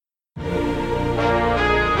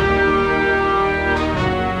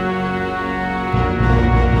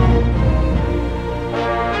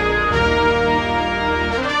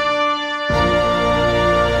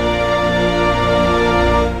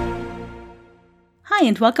Hi,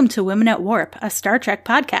 and welcome to Women at Warp, a Star Trek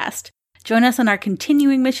podcast. Join us on our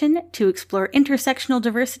continuing mission to explore intersectional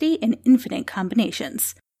diversity in infinite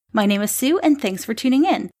combinations. My name is Sue, and thanks for tuning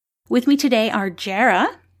in. With me today are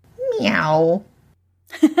Jara. Meow.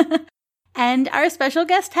 And our special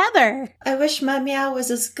guest, Heather. I wish my meow was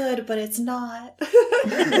as good, but it's not.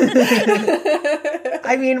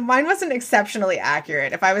 I mean, mine wasn't exceptionally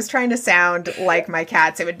accurate. If I was trying to sound like my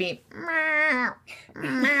cats, it would be meow,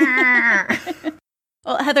 meow.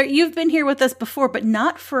 Well, Heather, you've been here with us before, but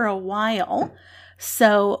not for a while.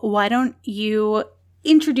 So why don't you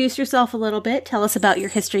introduce yourself a little bit, tell us about your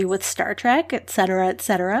history with Star Trek, etc.,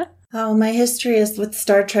 etc. Oh, my history with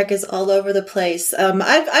Star Trek is all over the place.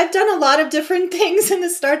 I've done a lot of different things in the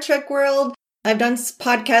Star Trek world. I've done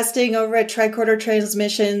podcasting over at Tricorder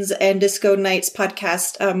Transmissions and Disco Nights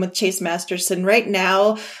podcast with Chase Masterson. Right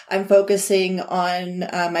now, I'm focusing on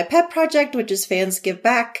my pet project, which is Fans Give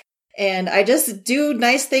Back. And I just do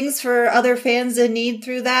nice things for other fans in need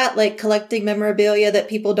through that, like collecting memorabilia that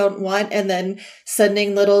people don't want and then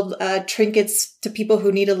sending little trinkets to people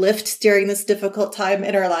who need a lift during this difficult time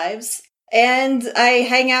in our lives. And I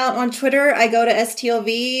hang out on Twitter. I go to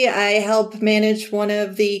STLV. I help manage one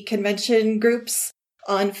of the convention groups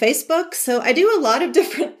on Facebook. So I do a lot of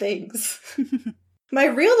different things. My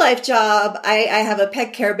real life job, I have a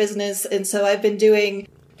pet care business. And so I've been doing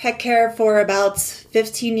pet care for about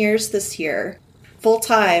 15 years this year. Full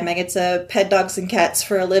time. I get to pet dogs and cats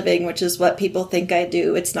for a living, which is what people think I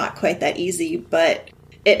do. It's not quite that easy, but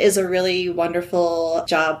it is a really wonderful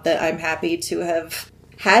job that I'm happy to have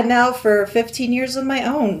had now for 15 years of my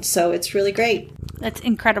own. So it's really great. That's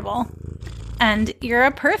incredible. And you're a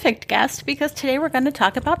perfect guest because today we're going to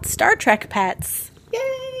talk about Star Trek pets.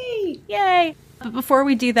 Yay! Yay! But before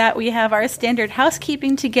we do that, we have our standard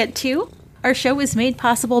housekeeping to get to. Our show is made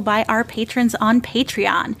possible by our patrons on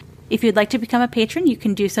Patreon. If you'd like to become a patron, you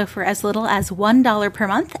can do so for as little as $1 per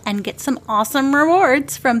month and get some awesome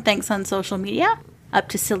rewards from Thanks on Social Media, up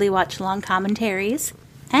to Silly Watch Long commentaries.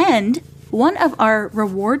 And one of our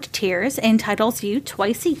reward tiers entitles you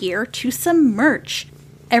twice a year to some merch.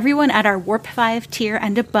 Everyone at our Warp 5 tier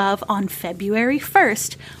and above on February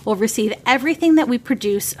 1st will receive everything that we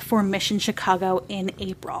produce for Mission Chicago in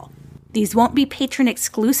April. These won't be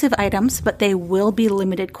patron-exclusive items, but they will be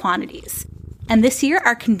limited quantities. And this year,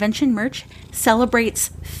 our convention merch celebrates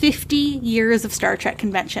 50 years of Star Trek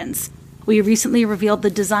conventions. We recently revealed the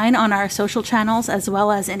design on our social channels as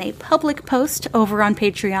well as in a public post over on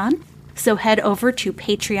Patreon. So head over to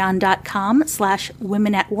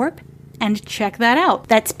patreon.com/womenatwarp and check that out.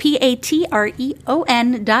 That's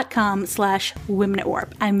patreon.com/womenatwarp.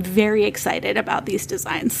 I'm very excited about these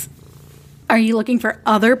designs. Are you looking for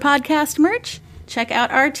other podcast merch? Check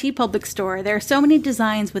out our TeePublic store. There are so many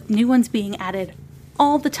designs with new ones being added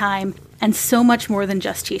all the time and so much more than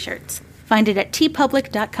just t-shirts. Find it at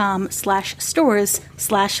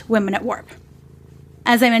teepublic.com/stores/womenatwarp.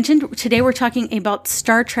 As I mentioned, today we're talking about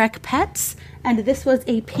Star Trek pets, and this was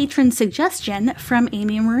a patron suggestion from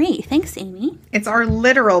Amy Marie. Thanks, Amy. It's our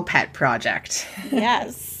literal pet project.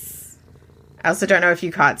 Yes. I also don't know if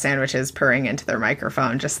you caught Sandwiches purring into their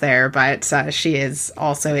microphone just there, but she is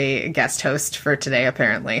also a guest host for today,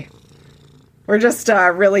 apparently. We're just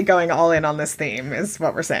really going all in on this theme, is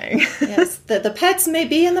what we're saying. Yes, the pets may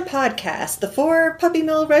be in the podcast. The 4 puppy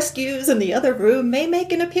mill rescues in the other room may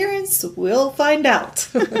make an appearance. We'll find out.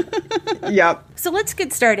 Yep. So let's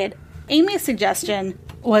get started. Amy's suggestion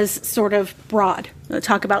was sort of broad,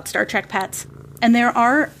 talk about Star Trek pets. And there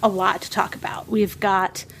are a lot to talk about. We've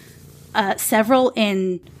got several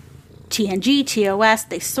in TNG, TOS.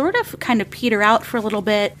 They sort of kind of peter out for a little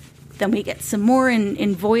bit. Then we get some more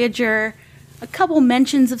in Voyager. A couple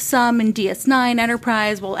mentions of some in DS9,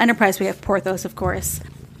 Enterprise. Well, Enterprise we have Porthos, of course.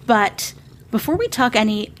 But before we talk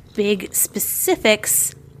any big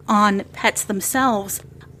specifics on pets themselves,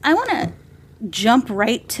 I want to jump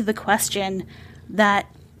right to the question that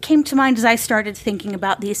came to mind as I started thinking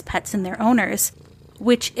about these pets and their owners,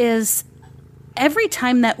 which is every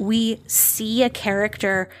time that we see a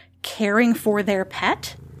character caring for their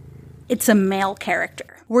pet, it's a male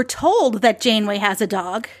character. We're told that Janeway has a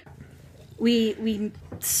dog. We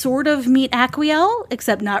sort of meet Aquiel,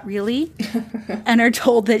 except not really, and are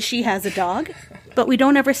told that she has a dog, but we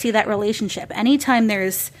don't ever see that relationship. Anytime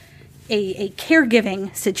there's a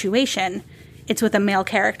caregiving situation, it's with a male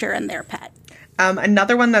character and their pet.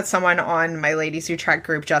 Another one that someone on my Ladies Who Trek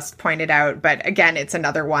group just pointed out, but again, it's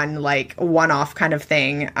another one, like, one-off kind of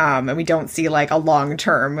thing, and we don't see, like, a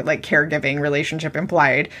long-term, like, caregiving relationship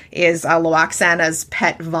implied, is Loaxana's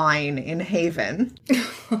pet Vine in Haven.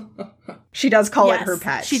 She does call it her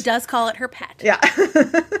pet. She does call it her pet. Yeah.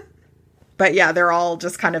 But yeah, they're all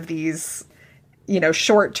just kind of these,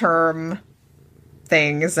 short-term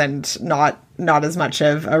things and not as much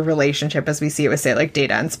of a relationship as we see it with, say, like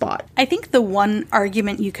Data and Spot. I think the one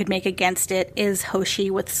argument you could make against it is Hoshi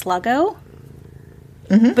with Sluggo.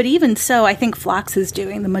 Mm-hmm. But even so, I think Phlox is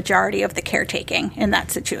doing the majority of the caretaking in that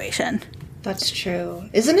situation. That's true.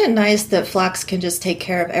 Isn't it nice that Phlox can just take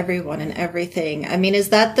care of everyone and everything? I mean, is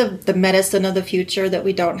that the medicine of the future, that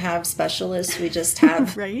we don't have specialists? We just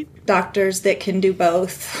have right? Doctors that can do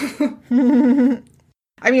both.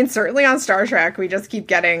 I mean, certainly on Star Trek, we just keep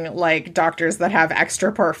getting, like, doctors that have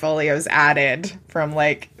extra portfolios added, from,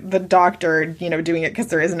 like, the doctor, doing it because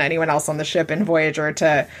there isn't anyone else on the ship in Voyager,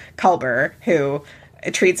 to Culber, who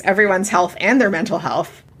treats everyone's health and their mental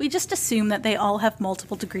health. We just assume that they all have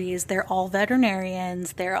multiple degrees. They're all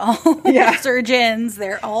veterinarians. They're all surgeons.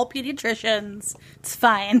 They're all pediatricians. It's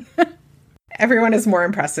fine. Everyone is more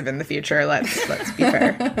impressive in the future. Let's be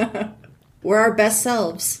fair. We're our best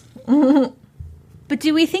selves. But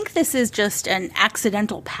do we think this is just an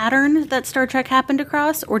accidental pattern that Star Trek happened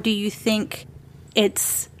across? Or do you think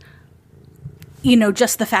it's,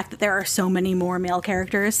 just the fact that there are so many more male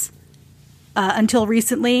characters until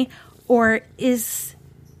recently? Or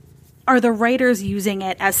are the writers using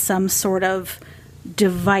it as some sort of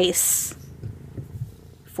device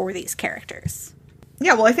for these characters?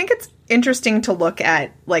 Yeah, well, I think it's interesting to look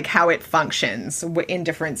at, like, how it functions in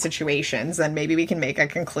different situations, and maybe we can make a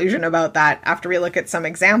conclusion about that after we look at some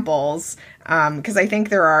examples, because I think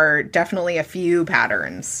there are definitely a few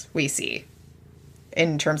patterns we see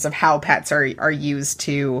in terms of how pets are used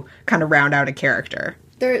to kind of round out a character.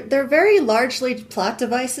 They're very largely plot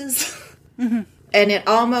devices. Mm-hmm. And it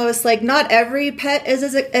almost, like, not every pet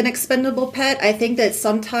is an expendable pet. I think that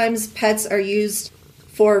sometimes pets are used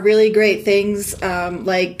for really great things,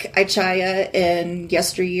 like Aichaya in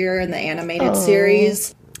Yesteryear in the animated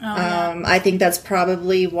series. I think that's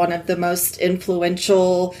probably one of the most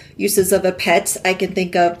influential uses of a pet I can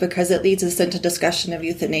think of, because it leads us into discussion of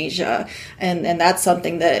euthanasia. And that's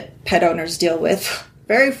something that pet owners deal with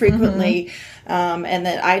very frequently, and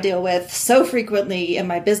that I deal with so frequently in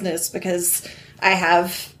my business, because I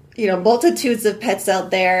have, multitudes of pets out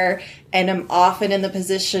there, and I'm often in the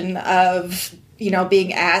position of,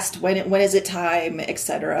 being asked when is it time,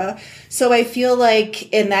 etc. So I feel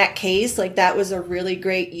like in that case, like, that was a really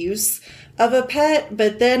great use of a pet.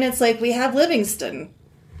 But then it's like, we have Livingston.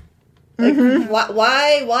 Like,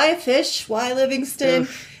 why fish? Why Livingston?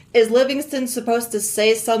 Oof. Is Livingston supposed to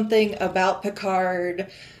say something about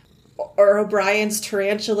Picard or O'Brien's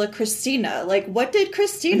tarantula Christina? Like, what did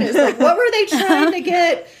Christina's, like, what were they trying to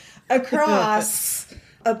get across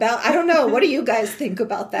about? I don't know. What do you guys think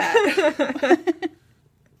about that?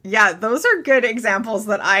 Yeah, those are good examples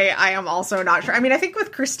that I am also not sure. I mean, I think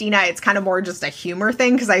with Christina, it's kind of more just a humor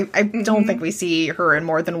thing, because I don't think we see her in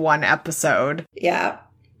more than one episode. Yeah.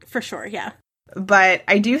 For sure, yeah. But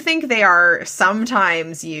I do think they are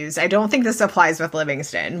sometimes used. I don't think this applies with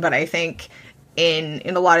Livingston, but I think in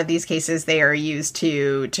a lot of these cases, they are used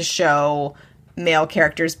to show male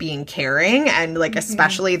characters being caring, and, like,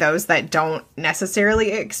 especially those that don't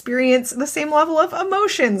necessarily experience the same level of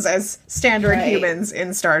emotions as standard humans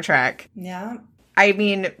in Star Trek. Yeah. I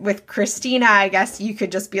mean, with Christina, I guess you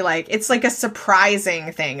could just be like, it's like a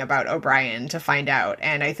surprising thing about O'Brien to find out.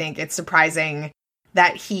 And I think it's surprising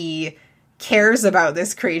that he cares about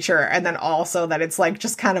this creature, and then also that it's, like,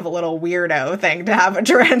 just kind of a little weirdo thing to have a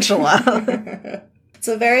tarantula. It's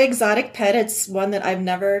a very exotic pet. It's one that I've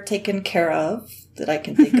never taken care of that I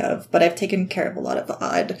can think of, but I've taken care of a lot of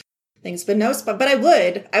odd things. But I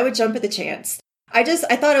would jump at the chance. I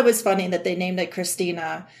thought it was funny that they named it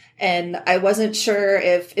Christina, and I wasn't sure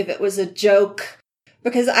if it was a joke,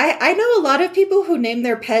 because I know a lot of people who name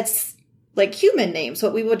their pets, like, human names,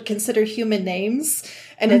 what we would consider human names.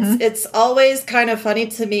 And it's always kind of funny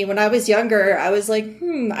to me. When I was younger, I was like,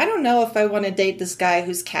 I don't know if I want to date this guy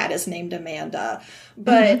whose cat is named Amanda.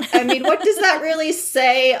 But, I mean, what does that really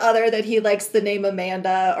say other than he likes the name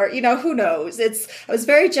Amanda? Or, who knows? I was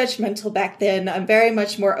very judgmental back then. I'm very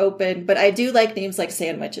much more open. But I do like names like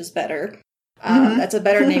Sandwiches better. That's a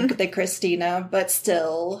better name than Christina. But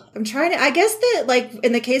still, I guess that, like,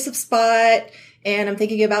 in the case of Spot, and I'm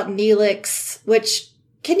thinking about Neelix, which...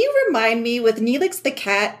 Can you remind me, with Neelix the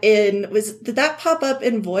cat did that pop up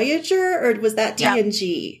in Voyager, or was that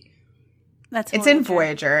TNG? It's in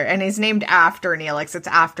Voyager, and he's named after Neelix. It's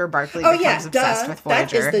after Barclay becomes obsessed with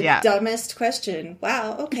Voyager. That is the dumbest question.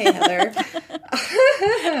 Wow. Okay, Heather.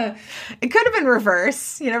 It could have been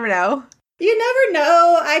reverse. You never know. You never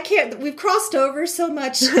know. We've crossed over so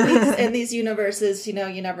much in these universes. You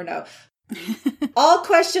never know. All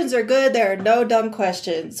questions are good. There are no dumb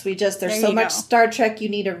questions. There's so much Star Trek you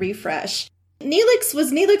need a refresh.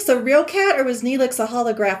 Was Neelix a real cat or was Neelix a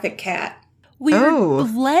holographic cat? We're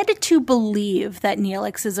led to believe that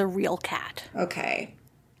Neelix is a real cat. Okay.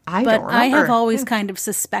 But I have always kind of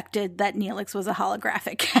suspected that Neelix was a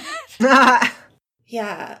holographic cat.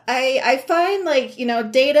 Yeah, I find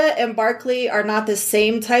Data and Barclay are not the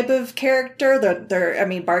same type of character.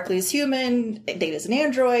 Barclay's human, Data's an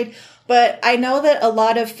android, but I know that a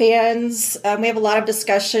lot of fans, we have a lot of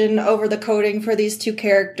discussion over the coding for these two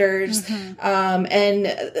characters, and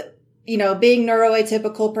being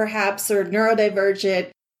neuroatypical perhaps or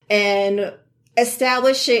neurodivergent, and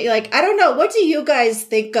establishing, I don't know, what do you guys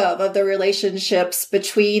think of the relationships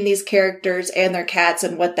between these characters and their cats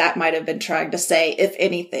and what that might have been trying to say, if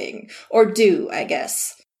anything, or do, I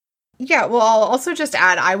guess? Yeah, well, I'll also just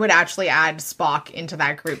add, I would actually add Spock into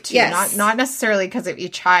that group too. Yes. Not necessarily because of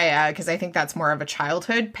Ichaya, because I think that's more of a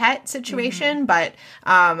childhood pet situation, but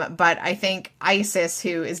I think Isis,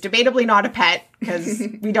 who is debatably not a pet, because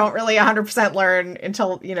we don't really 100% learn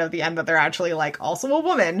until, the end that they're actually, also a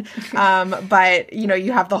woman. But,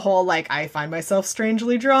 you have the whole, I find myself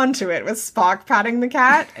strangely drawn to it with Spock patting the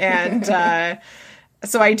cat, and,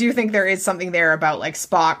 so I do think there is something there about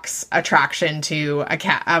Spock's attraction to a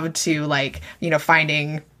cat,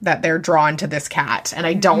 finding that they're drawn to this cat. And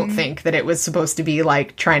I don't think that it was supposed to be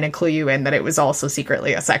trying to clue you in that it was also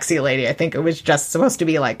secretly a sexy lady. I think it was just supposed to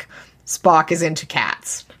be Spock is into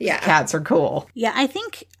cats. Yeah. Cats are cool. Yeah,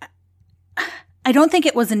 I don't think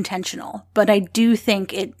it was intentional, but I do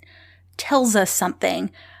think it tells us something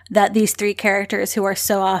that these three characters who are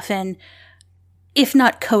so often, if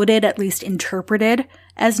not coded, at least interpreted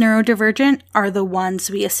as neurodivergent, are the ones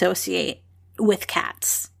we associate with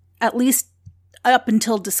cats, at least up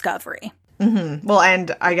until Discovery. Mm-hmm. Well,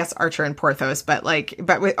 and I guess Archer and Porthos, but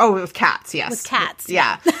with cats, yes. With cats.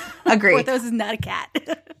 Yeah. Agree. Porthos is not a cat.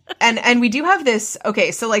 And we do have this,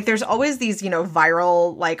 okay, so there's always these,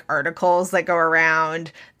 viral articles that go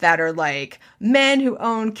around that are men who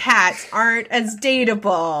own cats aren't as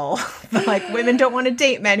dateable. Women don't want to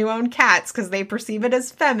date men who own cats because they perceive it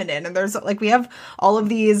as feminine. And there's we have all of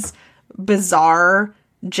these bizarre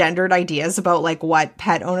gendered ideas about what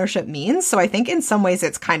pet ownership means. So I think in some ways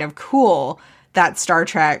it's kind of cool that Star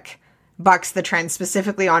Trek bucks the trend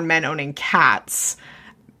specifically on men owning cats,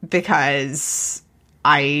 because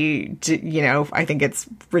I think it's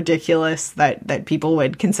ridiculous that people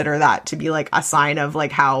would consider that to be a sign of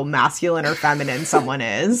how masculine or feminine someone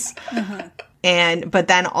is. But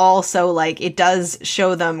then also it does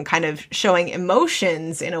show them kind of showing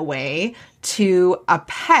emotions in a way to a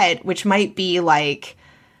pet, which might be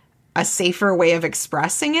a safer way of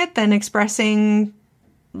expressing it than expressing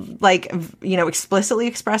explicitly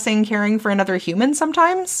expressing caring for another human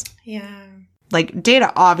sometimes. Yeah.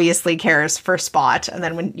 Data obviously cares for Spot, and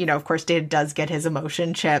then when, of course, Data does get his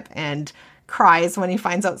emotion chip and cries when he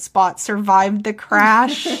finds out Spot survived the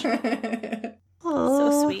crash.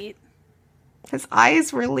 So sweet. His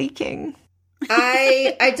eyes were leaking.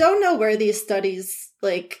 I don't know where these studies,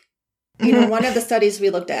 one of the studies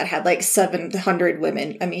we looked at had 700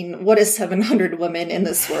 women. I mean, what is 700 women in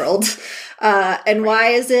this world? And why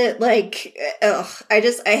is it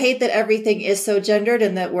I hate that everything is so gendered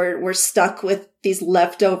and that we're stuck with these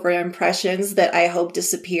leftover impressions that I hope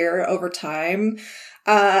disappear over time.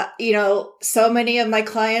 So many of my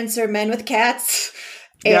clients are men with cats.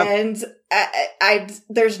 Yep. And I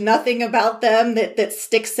there's nothing about them that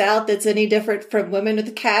sticks out that's any different from women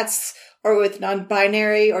with cats or with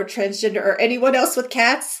non-binary or transgender or anyone else with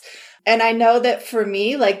cats. And I know that for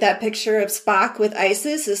me, that picture of Spock with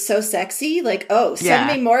Isis is so sexy. Send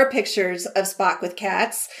me more pictures of Spock with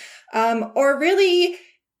cats. Or really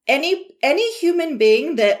any human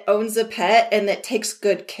being that owns a pet and that takes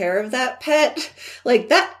good care of that pet,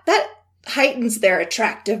 that heightens their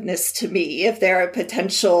attractiveness to me if they're a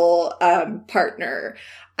potential partner.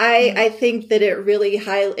 I think that it really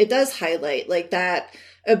it does highlight that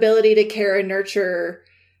ability to care and nurture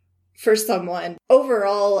for someone.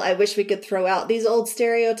 Overall, I wish we could throw out these old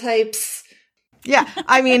stereotypes. Yeah,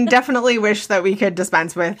 I mean, definitely wish that we could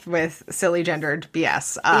dispense with silly gendered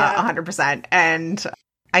BS, 100%. And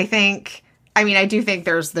I do think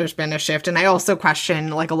there's been a shift, and I also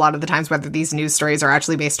question, a lot of the times whether these news stories are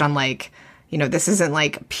actually based on, this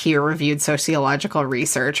isn't, peer-reviewed sociological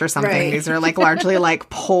research or something. Right. These are, largely,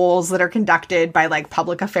 polls that are conducted by,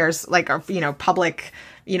 public affairs, public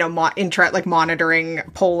monitoring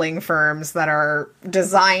polling firms that are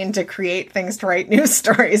designed to create things to write news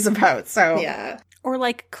stories about. So yeah, or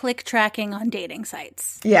click tracking on dating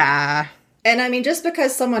sites. Yeah, And I mean, just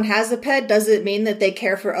because someone has a pet doesn't mean that they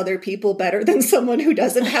care for other people better than someone who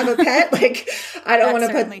doesn't have a pet. Like, I don't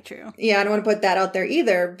want to put, true. Yeah, I don't want to put that out there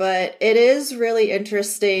either, but it is really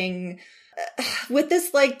interesting with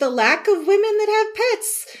this, like, the lack of women that have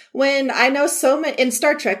pets. When I know so many in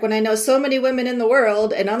Star Trek, when I know so many women in the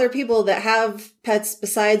world and other people that have pets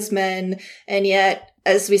besides men, and yet,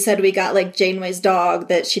 as we said, we got like Janeway's dog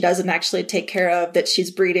that she doesn't actually take care of, that she's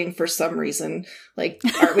breeding for some reason. Like,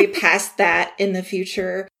 are we past that in the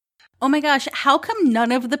future? Oh my gosh, how come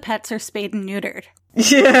none of the pets are spayed and neutered?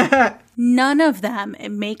 Yeah. None of them. It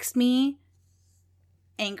makes me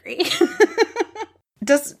angry.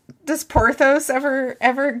 Does Porthos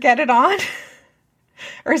ever get it on?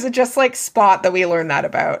 Or is it just like Spot that we learn that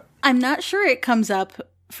about? I'm not sure it comes up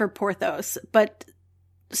for Porthos, but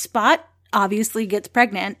Spot obviously gets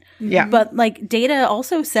pregnant. Yeah. But like Data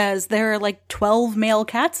also says there are like 12 male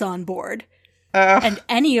cats on board. And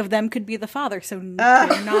any of them could be the father, so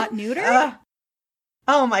they're not neutered?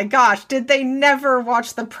 Oh my gosh, did they never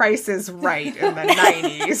watch The Price is Right in the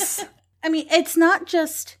 90s? I mean, it's not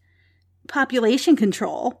just population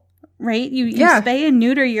control, right? You spay and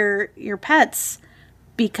neuter your pets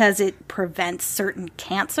because it prevents certain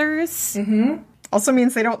cancers. Mm-hmm. Also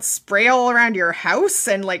means they don't spray all around your house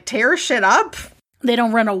and like tear shit up. They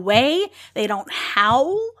don't run away. They don't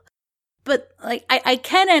howl. But like I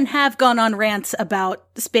can and have gone on rants about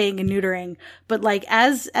spaying and neutering, but like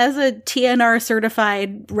as a TNR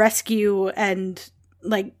certified rescue and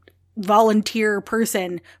like volunteer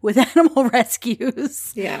person with animal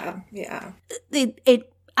rescues. Yeah.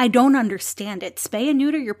 I don't understand it. Spay and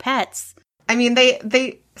neuter your pets. I mean,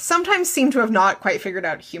 they sometimes seem to have not quite figured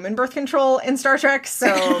out human birth control in Star Trek,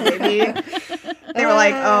 so maybe they were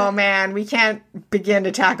like, oh man, we can't begin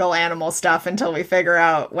to tackle animal stuff until we figure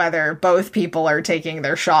out whether both people are taking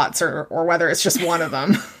their shots or whether it's just one of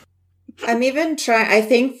them. I'm even trying, I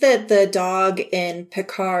think that the dog in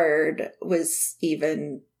Picard was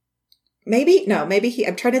even... Maybe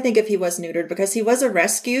I'm trying to think if he was neutered, because he was a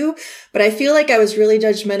rescue, but I feel like I was really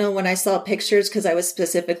judgmental when I saw pictures because I was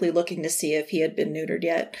specifically looking to see if he had been neutered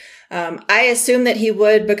yet. I assumed that he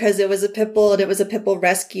would because it was a pit bull and it was a pit bull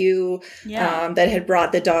rescue that had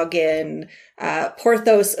brought the dog in.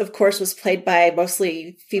 Porthos, of course, was played by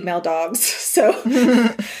mostly female dogs. So,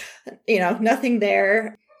 nothing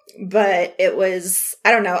there. But it was,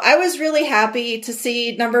 I don't know. I was really happy to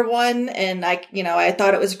see number one. And I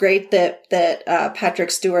thought it was great that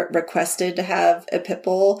Patrick Stewart requested to have a pit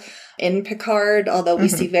bull in Picard, although we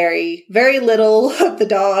see very, very little of the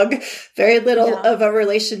dog, very little of a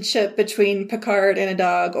relationship between Picard and a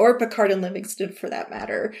dog, or Picard and Livingston for that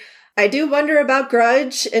matter. I do wonder about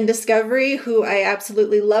Grudge and Discovery, who I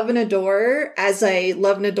absolutely love and adore, as I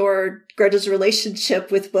love and adore Grudge's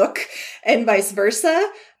relationship with Book and vice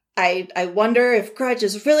versa. I wonder if Grudge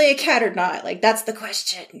is really a cat or not. Like, that's the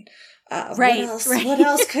question. Right. What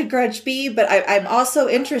else could Grudge be? But I'm also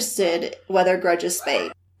interested whether Grudge is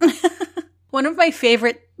spayed. One of my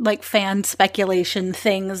favorite, like, fan speculation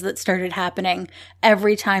things that started happening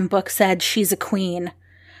every time Book said she's a queen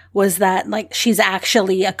was that, like, she's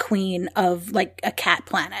actually a queen of, like, a cat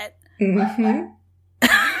planet. Mm-hmm.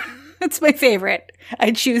 It's my favorite.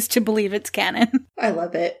 I choose to believe it's canon. I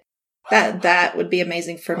love it. That would be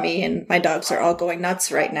amazing for me, and my dogs are all going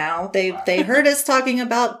nuts right now. They heard us talking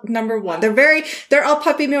about number one. They're all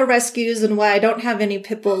puppy mill rescues, and why I don't have any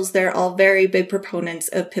pit bulls, they're all very big proponents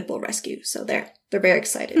of pit bull rescue. So they're very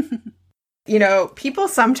excited. People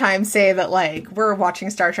sometimes say that, like, we're watching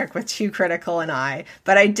Star Trek with too critical an eye,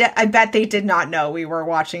 but I bet they did not know we were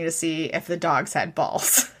watching to see if the dogs had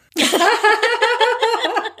balls.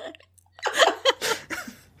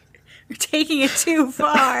 We're taking it too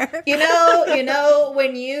far.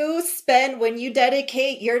 When you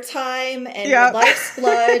dedicate your time and your life's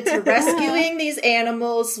blood to rescuing these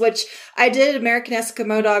animals, which I did American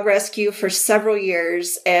Eskimo Dog Rescue for several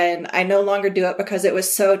years, and I no longer do it because it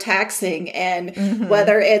was so taxing. And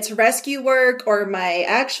whether it's rescue work or my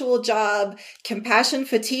actual job, compassion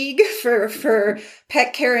fatigue for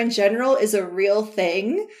pet care in general is a real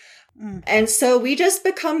thing. And so we just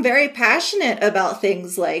become very passionate about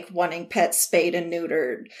things like wanting pets spayed and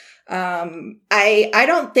neutered. I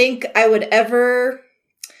don't think I would ever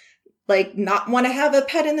not want to have a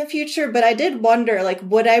pet in the future, but I did wonder,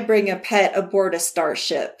 would I bring a pet aboard a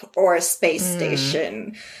starship or a space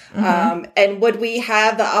station? And would we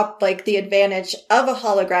have the advantage of a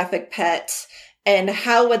holographic pet? And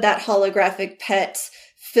how would that holographic pet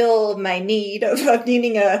fill my need of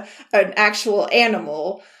needing an actual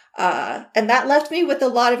animal? And that left me with a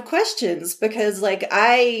lot of questions because like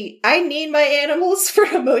I need my animals for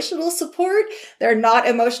emotional support. They're not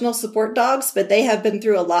emotional support dogs, but they have been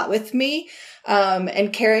through a lot with me.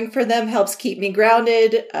 And caring for them helps keep me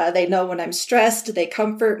grounded. They know when I'm stressed, they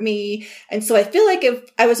comfort me. And so I feel like if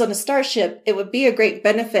I was on a starship, it would be a great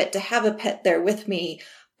benefit to have a pet there with me.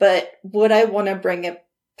 But would I want to bring a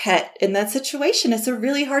pet in that situation? It's a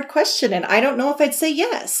really hard question. And I don't know if I'd say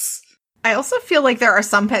yes. I also feel like there are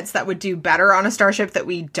some pets that would do better on a starship that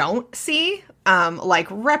we don't see, like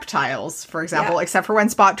reptiles, for example, except for when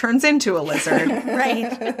Spot turns into a lizard.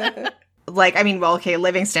 Right. Like, I mean, well, okay,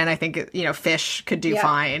 Livingston, I think, fish could do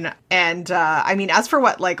fine. And, I mean, as for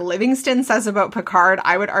what, like, Livingston says about Picard,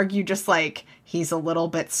 I would argue just, like, he's a little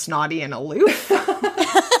bit snotty and aloof.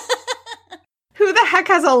 Who the heck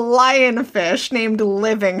has a lionfish named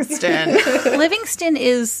Livingston? Livingston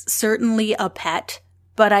is certainly a pet.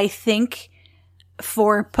 But I think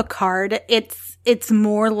for Picard, it's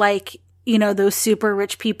more like, those super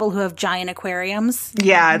rich people who have giant aquariums.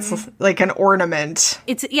 Yeah, it's like an ornament.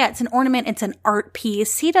 It's an ornament. It's an art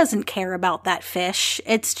piece. He doesn't care about that fish.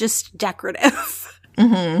 It's just decorative.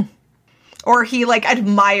 Mm-hmm. Or he like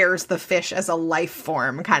admires the fish as a life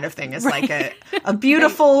form kind of thing. It's like a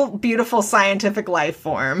beautiful, beautiful scientific life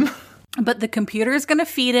form. But the computer is going to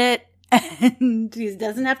feed it and he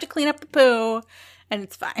doesn't have to clean up the poo. And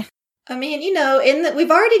it's fine. I mean,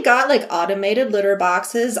 we've already got like automated litter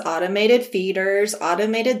boxes, automated feeders,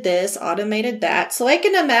 automated this, automated that. So I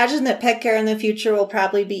can imagine that pet care in the future will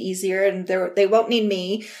probably be easier and they won't need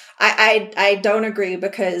me. I don't agree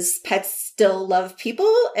because pets still love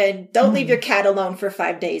people and don't leave your cat alone for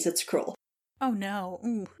 5 days. It's cruel. Oh no.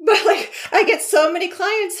 Ooh. But like, I get so many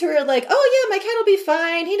clients who are like, oh yeah, my cat will be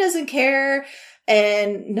fine. He doesn't care.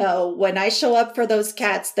 And no, when I show up for those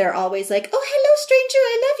cats, they're always like, oh, hello, stranger.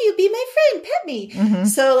 I love you. Be my friend. Pet me. Mm-hmm.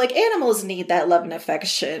 So like animals need that love and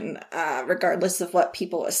affection, regardless of what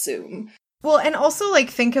people assume. Well, and also like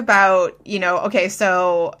think about, okay,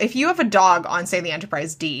 so if you have a dog on, say, the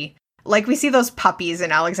Enterprise D, like we see those puppies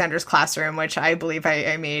in Alexander's classroom, which I believe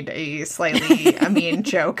I made a slightly mean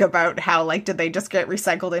joke about how, like, did they just get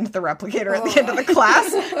recycled into the replicator at the end of the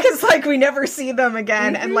class? Because, like, we never see them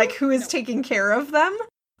again. And, like, who is taking care of them?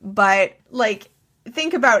 But, like,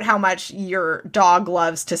 think about how much your dog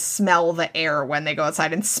loves to smell the air when they go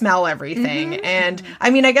outside and smell everything. Mm-hmm. And, I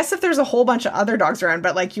mean, I guess if there's a whole bunch of other dogs around,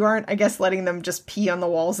 but, like, you aren't, I guess, letting them just pee on the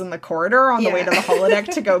walls in the corridor on the way to the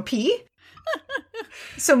holodeck to go pee.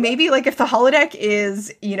 So maybe, like, if the holodeck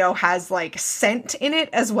is, has, like, scent in it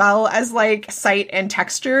as well as, like, sight and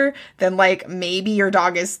texture, then, like, maybe your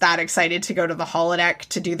dog is that excited to go to the holodeck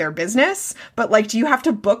to do their business. But, like, do you have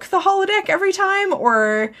to book the holodeck every time,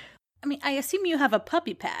 or... I mean, I assume you have a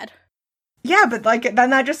puppy pad. Yeah, but, like, then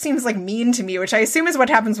that just seems, like, mean to me, which I assume is what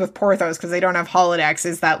happens with Porthos, because they don't have holodecks,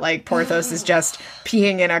 is that, like, Porthos is just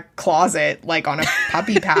peeing in a closet, like, on a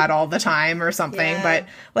puppy pad all the time or something. Yeah. But,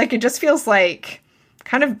 like, it just feels like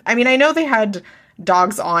kind of... I mean, I know they had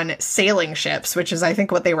dogs on sailing ships, which is, I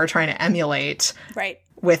think, what they were trying to emulate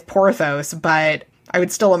with Porthos, but I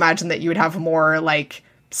would still imagine that you would have more, like,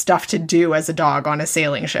 stuff to do as a dog on a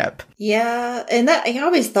sailing ship. Yeah, and that I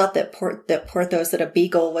always thought that Porthos, that a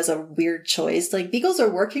beagle was a weird choice. Like, beagles are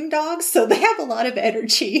working dogs, so they have a lot of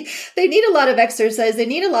energy. They need a lot of exercise. They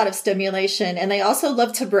need a lot of stimulation, and they also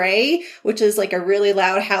love to bray, which is like a really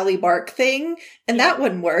loud howly bark thing. And that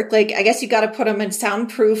wouldn't work. Like, I guess you got to put them in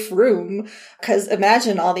soundproof room, because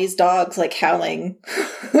imagine all these dogs like howling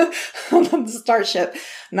on the starship.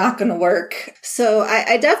 Not going to work. So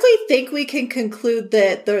I definitely think we can conclude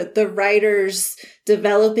that the writers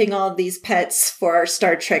developing all of these pets for our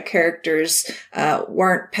Star Trek characters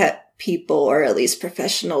weren't pet people, or at least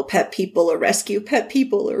professional pet people or rescue pet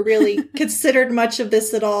people, or really considered much of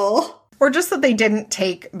this at all. Or just that they didn't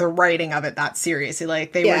take the writing of it that seriously.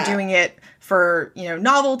 Like, they were doing it for,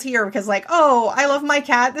 novelty, or because, like, oh, I love my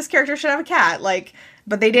cat, this character should have a cat. Like,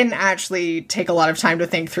 but they didn't actually take a lot of time to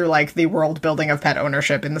think through, like, the world building of pet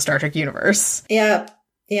ownership in the Star Trek universe. Yeah.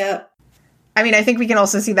 I mean, I think we can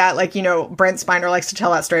also see that, like, Brent Spiner likes to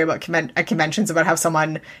tell that story about at conventions about how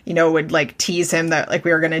someone, would, like, tease him that, like,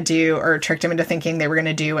 we were going to do, or tricked him into thinking they were going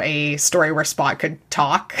to do a story where Spot could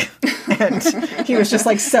talk. And he was just,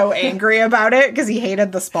 like, so angry about it because he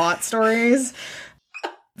hated the Spot stories.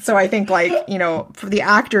 So I think, like, for the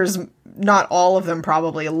actors, not all of them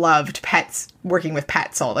probably loved pets, working with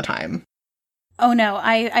pets all the time. Oh, no.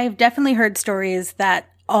 I've definitely heard stories that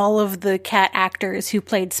all of the cat actors who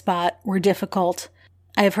played Spot were difficult.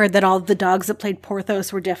 I've heard that all of the dogs that played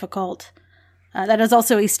Porthos were difficult. That is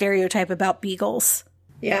also a stereotype about beagles.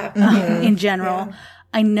 Yeah. In general. Yeah.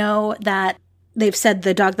 I know that they've said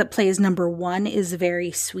the dog that plays number 1 is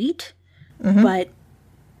very sweet, but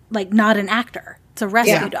like not an actor. It's a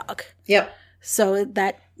rescue dog. Yep. So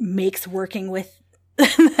that makes working with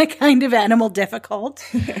that kind of animal difficult.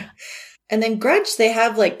 And then Grudge, they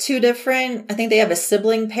have like 2 different, I think they have a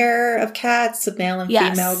sibling pair of cats, a male and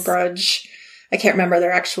female Grudge. I can't remember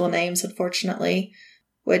their actual names, unfortunately,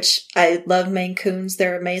 which I love Maine Coons.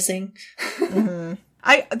 They're amazing.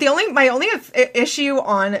 My only issue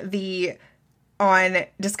on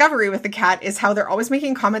Discovery with the cat is how they're always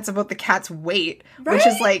making comments about the cat's weight, which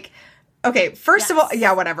is like, okay, first of all,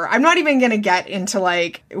 yeah, whatever. I'm not even going to get into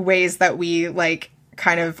like ways that we like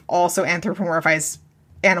kind of also anthropomorphize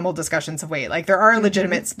animal discussions of weight. Like there are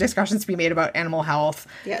legitimate discussions to be made about animal health.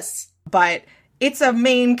 Yes. But it's a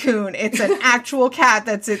Maine Coon. It's an actual cat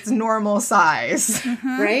that's its normal size.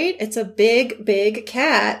 Right? It's a big, big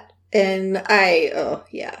cat. And no.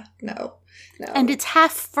 And it's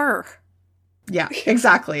half fur. Yeah,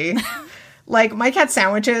 exactly. Like, my cat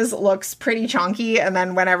Sandwiches looks pretty chunky, and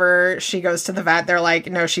then whenever she goes to the vet, they're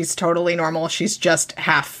like, no, she's totally normal. She's just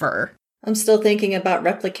half fur. I'm still thinking about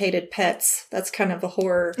replicated pets. That's kind of a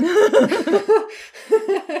horror. But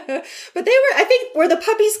I think, were the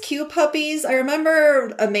puppies Q puppies? I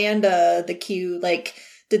remember Amanda, the Q, like,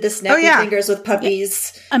 did the snappy fingers with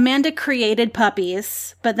puppies. Yeah. Amanda created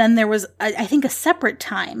puppies, but then there was, I think, a separate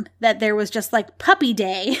time that there was just, like, puppy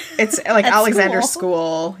day. It's like Alexander's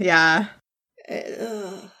school. Yeah.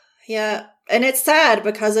 Yeah. And it's sad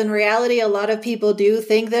because in reality, a lot of people do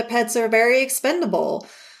think that pets are very expendable.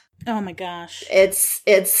 Oh my gosh. It's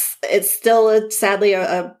still sadly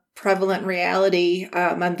a prevalent reality.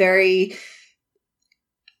 I'm very,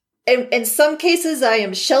 in some cases, I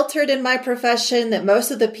am sheltered in my profession that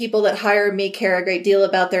most of the people that hire me care a great deal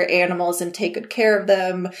about their animals and take good care of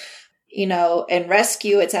them. You know, in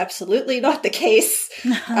rescue, it's absolutely not the case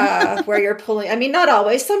where you're pulling. I mean, not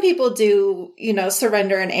always. Some people do,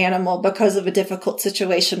 surrender an animal because of a difficult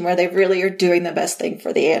situation where they really are doing the best thing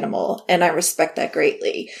for the animal. And I respect that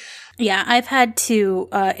greatly. Yeah, I've had to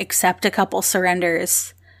accept a couple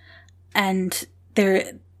surrenders, and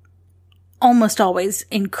they're almost always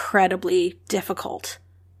incredibly difficult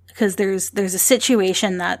because there's a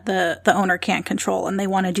situation that the owner can't control and they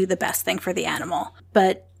want to do the best thing for the animal.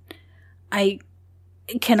 But I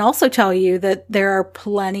can also tell you that there are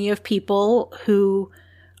plenty of people who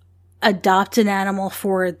adopt an animal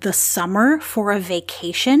for the summer for a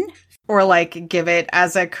vacation. Or like give it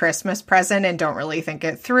as a Christmas present and don't really think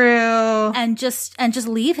it through. And just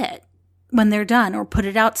leave it when they're done or put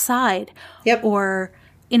it outside. Yep. Or,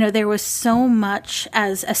 there was so much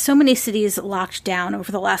as so many cities locked down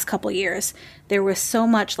over the last couple years, there was so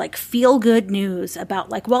much like feel good news about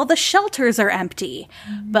like, well, the shelters are empty.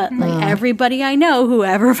 But like everybody I know,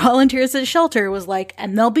 whoever volunteers at a shelter was like,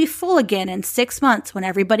 and they'll be full again in 6 months when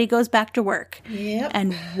everybody goes back to work. Yep.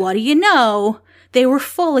 And what do you know? They were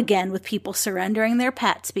full again with people surrendering their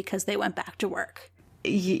pets because they went back to work.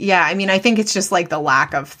 Yeah, I mean, I think it's just like the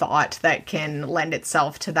lack of thought that can lend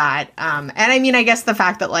itself to that. And I mean, I guess the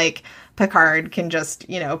fact that like Picard can just,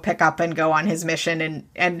 pick up and go on his mission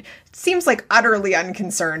and seems like utterly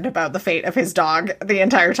unconcerned about the fate of his dog the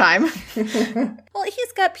entire time. Well,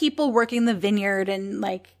 he's got people working the vineyard and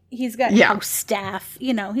like he's got house staff.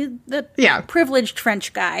 He's the privileged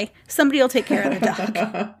French guy. Somebody will take care of the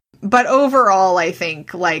dog. But overall, I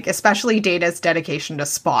think, like, especially Data's dedication to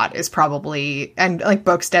Spot is probably, and, like,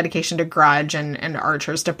 Book's dedication to Grudge and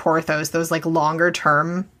Archer's to Porthos, those, like,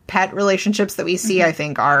 longer-term pet relationships that we see, I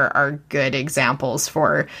think, are good examples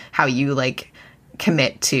for how you, like,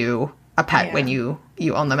 commit to a pet when you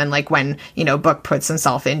own them. And, like, when, Book puts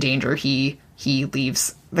himself in danger, he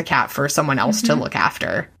leaves the cat for someone else to look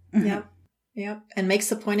after. Yep. Yep. And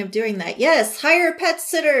makes a point of doing that. Yes, hire pet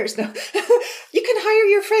sitters. No, you can hire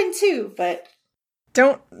your friend too, but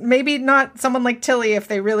maybe not someone like Tilly if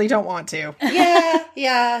they really don't want to.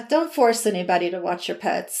 Yeah. Don't force anybody to watch your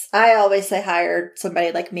pets. I always say hire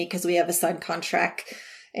somebody like me because we have a signed contract.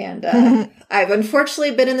 And I've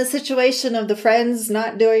unfortunately been in the situation of the friends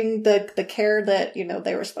not doing the care that,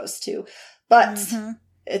 they were supposed to. But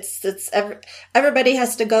everybody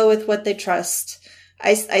has to go with what they trust.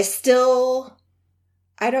 I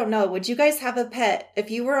don't know. Would you guys have a pet? If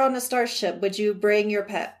you were on a starship, would you bring your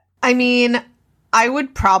pet? I mean, I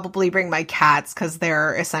would probably bring my cats because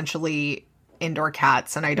they're essentially indoor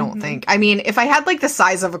cats. And I don't think, I mean, if I had like the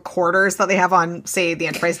size of a quarters that they have on, say, the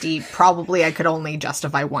Enterprise D, probably I could only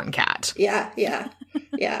justify one cat. Yeah.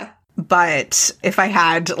 But if I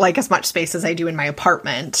had like as much space as I do in my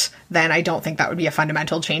apartment, then I don't think that would be a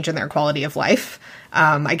fundamental change in their quality of life.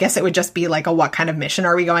 I guess it would just be like what kind of mission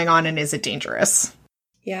are we going on and is it dangerous?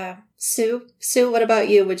 Yeah. Sue, what about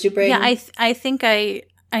you? Would you bring? Yeah, I think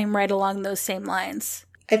I'm right along those same lines.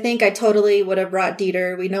 I think I totally would have brought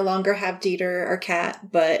Dieter. We no longer have Dieter, our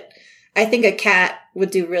cat, but I think a cat would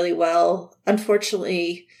do really well.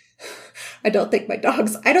 Unfortunately, I don't think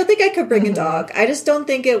I could bring a dog. I just don't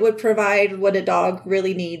think it would provide what a dog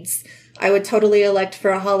really needs. I would totally elect for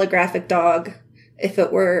a holographic dog if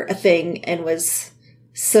it were a thing and was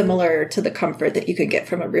similar to the comfort that you could get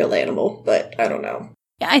from a real animal, but I don't know.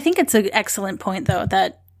 Yeah, I think it's an excellent point, though,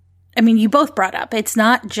 that, I mean, you both brought up, it's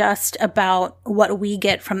not just about what we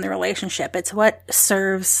get from the relationship. It's what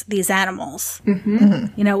serves these animals.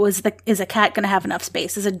 You know, is a cat going to have enough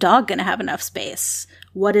space? Is a dog going to have enough space?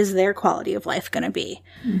 What is their quality of life going to be?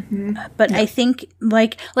 But I think,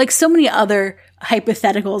 like so many other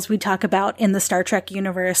hypotheticals we talk about in the Star Trek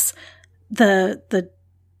universe, the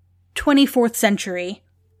 24th century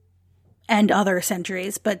and other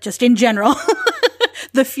centuries, but just in general,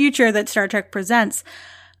 the future that Star Trek presents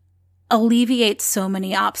alleviates so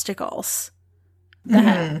many obstacles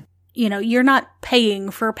that, you know, you're not paying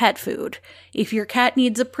for pet food. If your cat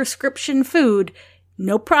needs a prescription food,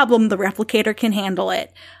 no problem. The replicator can handle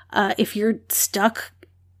it. If you're stuck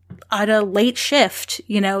at a late shift,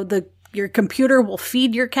 you know, your computer will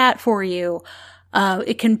feed your cat for you.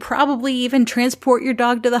 It can probably even transport your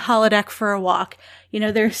dog to the holodeck for a walk. You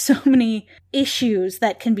know, there's so many issues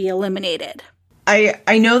that can be eliminated.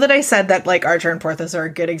 I know that I said that, like, Archer and Porthos are a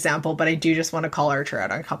good example, but I do just want to call Archer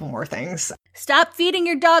out on a couple more things. Stop feeding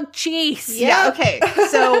your dog cheese. Yeah, okay.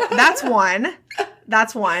 So that's one.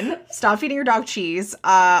 Stop feeding your dog cheese.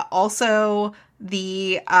 Also,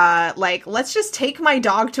 the, let's just take my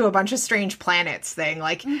dog to a bunch of strange planets thing.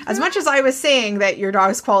 Like, as much as I was saying that your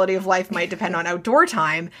dog's quality of life might depend on outdoor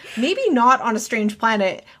time, maybe not on a strange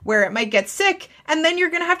planet where it might get sick, and then you're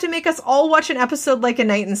going to have to make us all watch an episode like A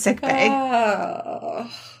Night in Sickbay.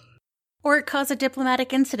 Or it cause a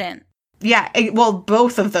diplomatic incident. Yeah, well,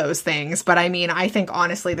 both of those things. But I mean, I think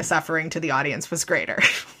honestly the suffering to the audience was greater.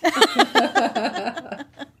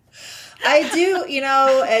 I do, you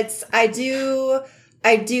know, I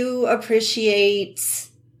do appreciate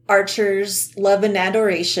Archer's love and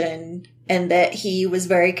adoration, and that he was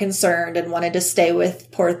very concerned and wanted to stay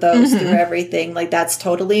with Porthos through everything. Like, that's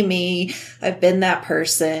totally me. I've been that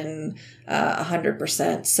person,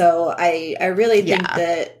 100%. So I really think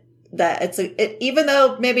that it's even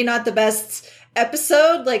though maybe not the best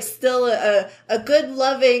episode, like, still a good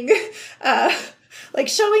loving, like,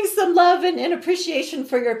 showing some love and appreciation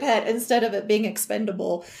for your pet instead of it being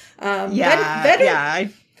expendable.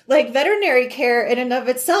 Like, veterinary care in and of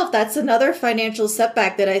itself, that's another financial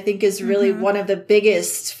setback that I think is really one of the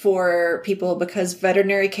biggest for people, because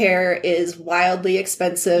veterinary care is wildly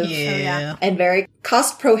expensive and very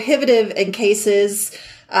cost prohibitive in cases.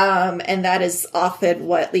 And that is often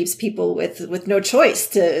what leaves people with no choice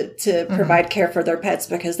to provide care for their pets,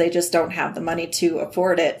 because they just don't have the money to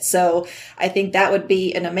afford it. So I think that would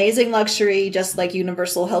be an amazing luxury, just like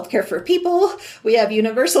universal healthcare for people. We have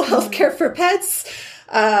universal healthcare for pets.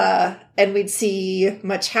 And we'd see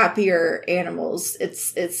much happier animals.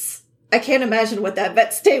 I can't imagine what that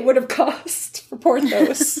vet stay would have cost for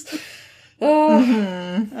Porthos.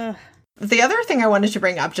 The other thing I wanted to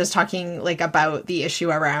bring up, just talking like about the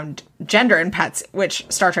issue around gender in pets, which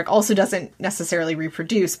Star Trek also doesn't necessarily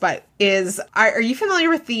reproduce, but are you familiar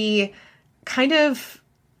with the kind of,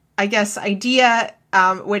 I guess, idea,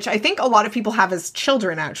 which I think a lot of people have as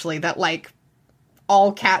children, actually, that like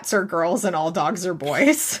all cats are girls and all dogs are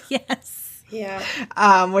boys. Yes. Yeah.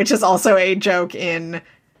 Which is also a joke in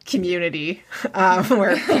Community,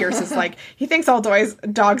 where Pierce is like, he thinks all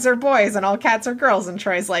dogs are boys and all cats are girls, and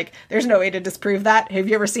Troy's like, there's no way to disprove that. Have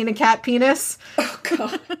you ever seen a cat penis? Oh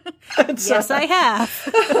god. Yes, I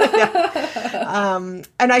have. Yeah.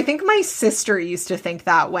 And I think my sister used to think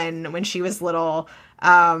that when she was little.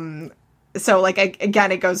 So like,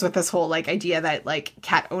 again, it goes with this whole like idea that like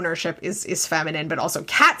cat ownership is feminine, but also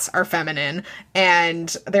cats are feminine.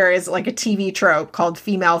 And there is like a TV trope called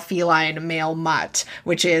female feline, male mutt,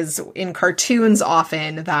 which is in cartoons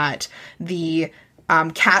often that the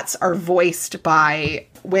cats are voiced by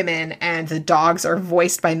women and the dogs are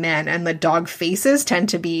voiced by men, and the dog faces tend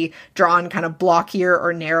to be drawn kind of blockier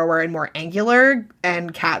or narrower and more angular,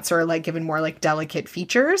 and cats are like given more like delicate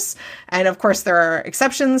features. And of course there are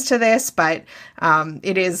exceptions to this, but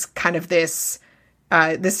it is kind of this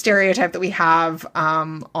stereotype that we have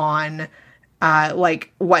on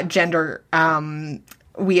like what gender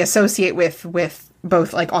we associate with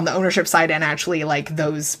both like on the ownership side and actually like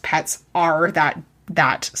those pets are that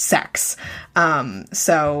sex.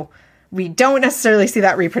 So we don't necessarily see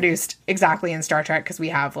that reproduced exactly in Star Trek because we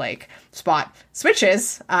have like Spot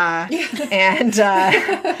switches, and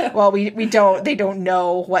well, they don't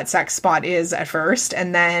know what sex Spot is at first,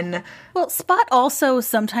 and then Spot also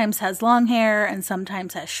sometimes has long hair and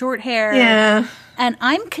sometimes has short hair. Yeah, and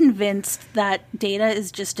I'm convinced that Data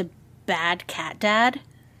is just a bad cat dad.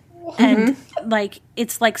 And like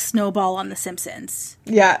it's like Snowball on The Simpsons.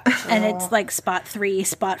 Yeah. And it's like Spot 3,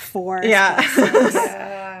 Spot 4. Yeah.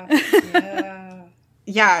 Yeah.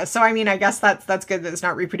 Yeah. So I mean, I guess that's good that it's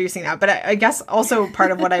not reproducing that. But I guess also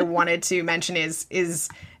part of what I wanted to mention is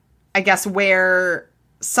I guess where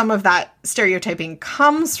some of that stereotyping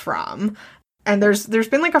comes from. And there's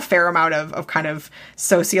been like a fair amount of kind of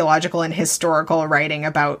sociological and historical writing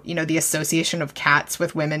about, the association of cats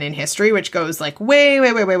with women in history, which goes like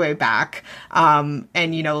way back. And,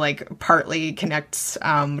 like partly connects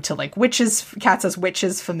to like cats as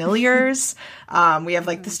witches familiars. We have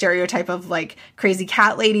like the stereotype of like crazy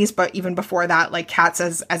cat ladies, but even before that, like cats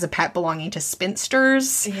as a pet belonging to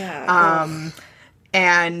spinsters. Yeah.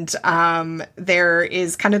 And there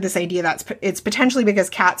is kind of this idea that it's potentially because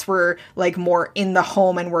cats were like more in the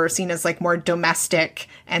home and were seen as like more domestic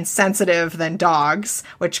and sensitive than dogs,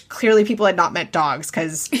 which clearly people had not met dogs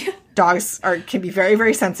because dogs can be very,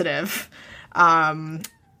 very sensitive. And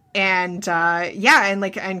cats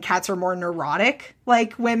are more neurotic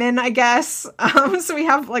like women, I guess. So we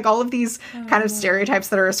have like all of these kind of stereotypes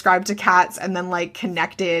that are ascribed to cats and then like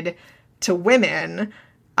connected to women.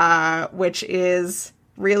 Which is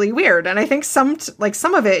really weird. And I think some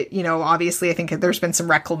of it, obviously I think there's been some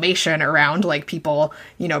reclamation around like people,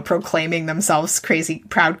 proclaiming themselves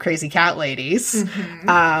proud crazy cat ladies.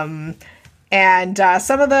 Mm-hmm. And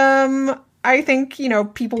some of them, I think,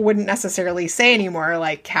 people wouldn't necessarily say anymore,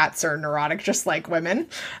 like cats are neurotic just like women.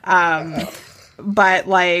 But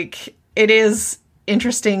like it is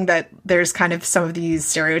interesting that there's kind of some of these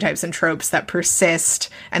stereotypes and tropes that persist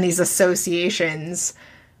and these associations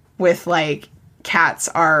with like cats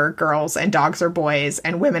are girls and dogs are boys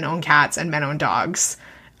and women own cats and men own dogs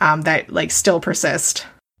that like still persist.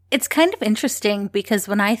 It's kind of interesting because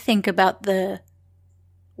when I think about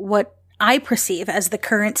what I perceive as the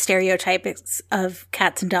current stereotypes of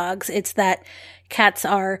cats and dogs, it's that cats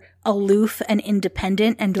are aloof and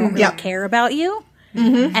independent and don't really care about you.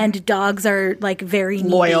 Mm-hmm. And dogs are like very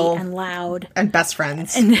loyal and loud and best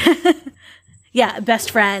friends. And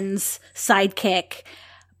best friends, sidekick.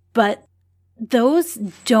 But those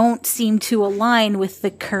don't seem to align with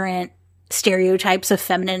the current stereotypes of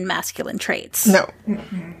feminine and masculine traits. No.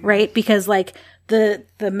 Right? Because like the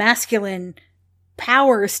masculine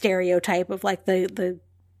power stereotype of like the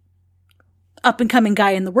up and coming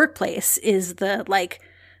guy in the workplace is the like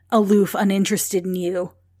aloof, uninterested in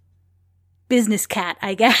you business cat,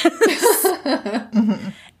 I guess. Mm-hmm.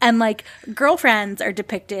 And like girlfriends are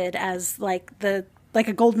depicted as like a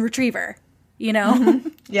golden retriever. Mm-hmm.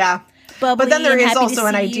 Yeah. But then there is also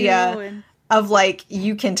an idea of like,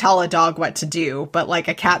 you can tell a dog what to do, but like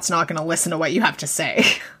a cat's not going to listen to what you have to say.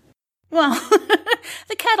 Well,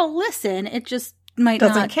 the cat'll listen. It just might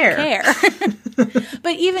doesn't not care.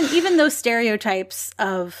 But even those stereotypes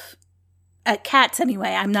of cats anyway,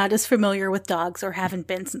 I'm not as familiar with dogs or haven't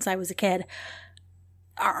been since I was a kid,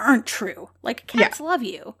 aren't true. Like cats love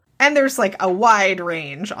you. And there's like a wide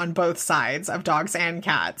range on both sides of dogs and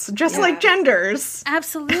cats, just like genders.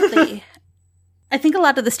 Absolutely. I think a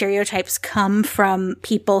lot of the stereotypes come from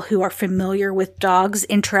people who are familiar with dogs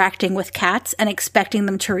interacting with cats and expecting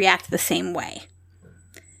them to react the same way.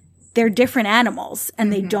 They're different animals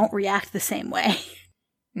and they don't react the same way.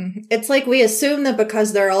 It's like we assume that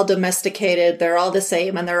because they're all domesticated, they're all the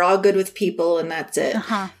same and they're all good with people and that's it.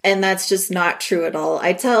 Uh-huh. And that's just not true at all.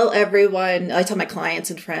 I tell my clients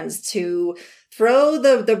and friends to throw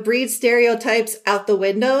the breed stereotypes out the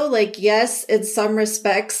window. Like, yes, in some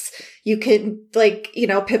respects, you can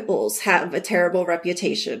pit bulls have a terrible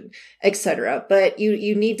reputation, etc. But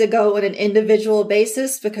you need to go on an individual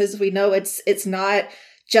basis because we know it's not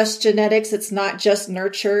just genetics. It's not just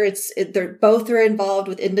nurture. They're both are involved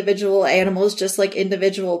with individual animals, just like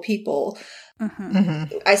individual people. Mm-hmm.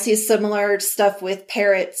 Mm-hmm. I see similar stuff with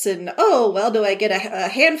parrots and, do I get a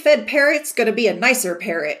hand-fed parrot? It's going to be a nicer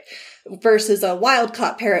parrot versus a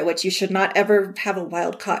wild-caught parrot, which you should not ever have a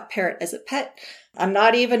wild-caught parrot as a pet. I'm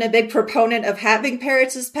not even a big proponent of having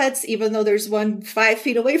parrots as pets, even though there's one 5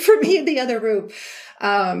 feet away from me in the other room.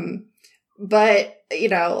 But,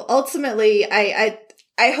 ultimately,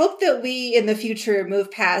 I hope that we in the future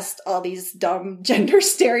move past all these dumb gender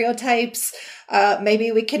stereotypes.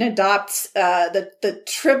 Maybe we can adopt the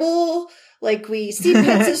tribble, like we see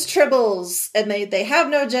pets as tribbles and they have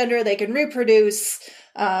no gender, they can reproduce.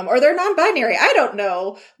 or they're non-binary. I don't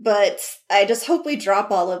know, but I just hope we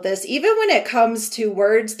drop all of this, even when it comes to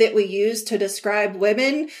words that we use to describe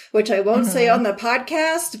women, which I won't say on the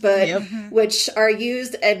podcast, but which are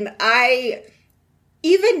used. And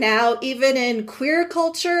even now, even in queer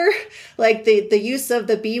culture, like the use of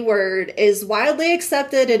the B word is widely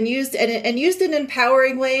accepted and used in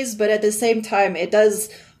empowering ways. But at the same time, it does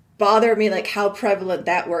bother me, like how prevalent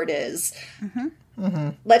that word is.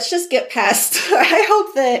 Let's just get past. I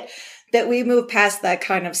hope that we move past that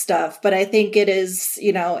kind of stuff. But I think it is,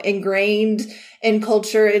 ingrained in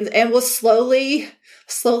culture and will slowly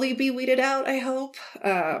be weeded out. I hope,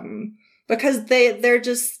 because they're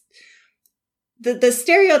just. The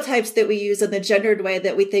stereotypes that we use in the gendered way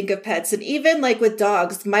that we think of pets, and even like with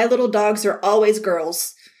dogs, my little dogs are always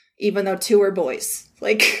girls, even though 2 are boys.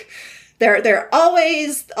 Like they're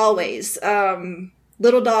always,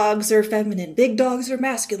 little dogs are feminine, big dogs are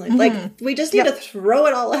masculine. Like we just need to throw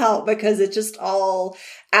it all out because it's just all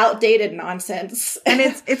outdated nonsense. And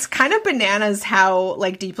it's kind of bananas how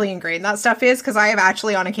like deeply ingrained that stuff is, because I have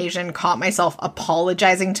actually on occasion caught myself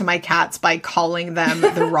apologizing to my cats by calling them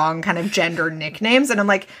the wrong kind of gender nicknames, and I'm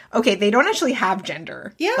like, okay, they don't actually have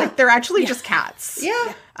gender. Yeah, like they're actually just cats.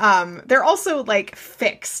 Yeah. They're also like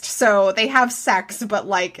fixed, so they have sex, but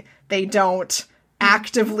like they don't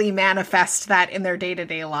actively manifest that in their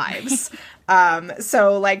day-to-day lives.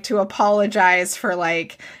 So like to apologize for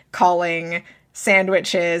like calling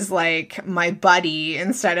sandwiches like my buddy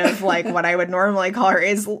instead of like what I would normally call her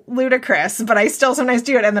is ludicrous, but I still sometimes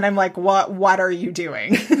do it, and then I'm like, what are you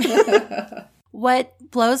doing? What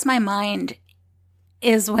blows my mind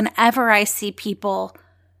is whenever I see people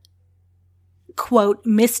quote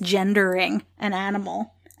misgendering an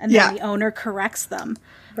animal and then the owner corrects them,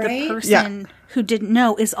 the person who didn't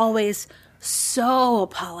know is always so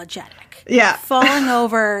apologetic. Falling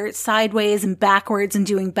over sideways and backwards and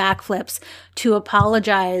doing backflips to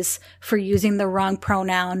apologize for using the wrong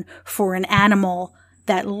pronoun for an animal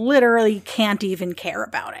that literally can't even care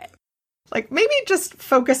about it. Like, maybe just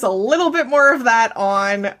focus a little bit more of that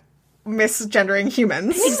on misgendering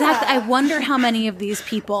humans. Exactly. I wonder how many of these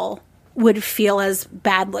people would feel as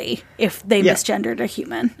badly if they misgendered a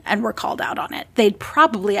human and were called out on it. They'd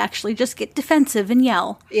probably actually just get defensive and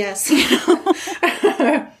yell. Yes.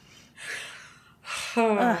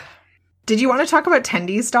 Did you want to talk about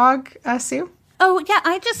Tendy's dog, Sue? Oh, yeah.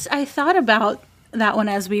 I thought about that one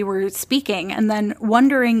as we were speaking, and then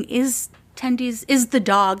wondering, is the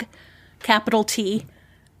dog, capital T,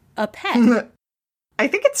 a pet? I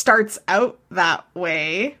think it starts out that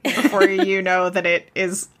way before you know that it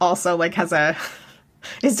is also like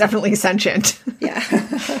is definitely sentient. Yeah.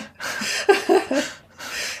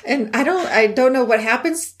 And I don't know what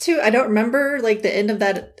happens to, I don't remember like the end of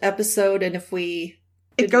that episode, and if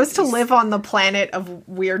it goes to live on the planet of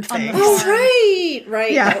weird things. Oh,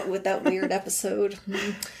 right. Yeah. With that weird episode.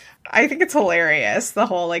 I think it's hilarious. The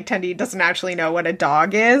whole like Tendy doesn't actually know what a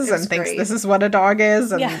dog is and thinks this is what a dog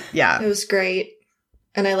is. And yeah. It was great.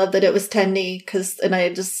 And I love that it was Tendy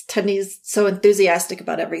Tendy's so enthusiastic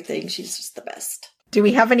about everything. She's just the best. Do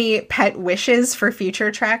we have any pet wishes for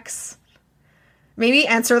future treks? Maybe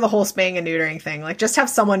answer the whole spaying and neutering thing. Like, just have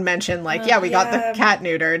someone mention, like, we got the cat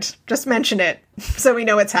neutered. Just mention it so we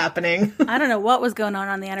know it's happening. I don't know what was going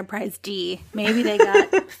on the Enterprise D. Maybe they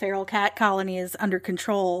got feral cat colonies under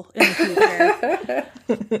control in the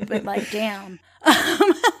future. But, like, damn.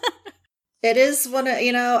 It is one of,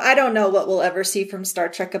 I don't know what we'll ever see from Star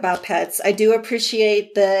Trek about pets. I do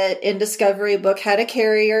appreciate that in Discovery book had a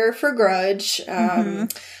carrier for Grudge.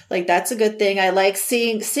 Like, that's a good thing. I like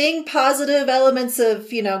seeing positive elements of,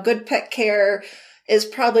 good pet care is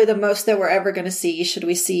probably the most that we're ever going to see. Should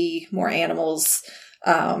we see more animals?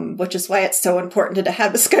 Which is why it's so important to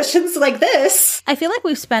have discussions like this. I feel like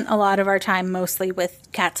we've spent a lot of our time mostly with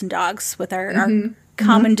cats and dogs, with our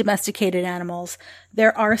common domesticated animals.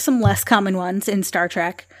 There are some less common ones in Star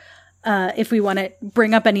Trek, if we want to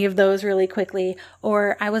bring up any of those really quickly.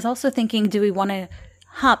 Or I was also thinking, do we want to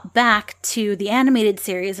hop back to the animated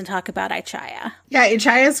series and talk about Ichaya? Yeah,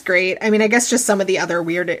 Ichaya's great. I mean, I guess just some of the other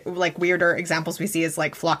weirder examples we see is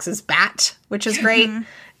like Phlox's bat, which is great.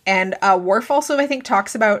 And Worf also, I think,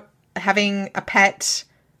 talks about having a pet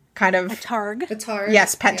kind of... A targ.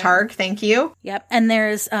 Yes, pet targ. Thank you. Yep. And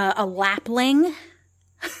there's a lapling,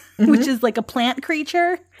 which is like a plant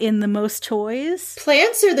creature in the most toys.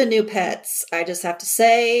 Plants are the new pets, I just have to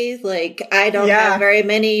say. Like, I don't have very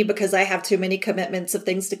many because I have too many commitments of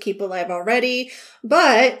things to keep alive already.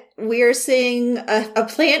 But we're seeing a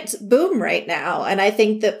plant boom right now. And I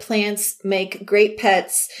think that plants make great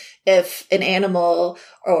pets. if an animal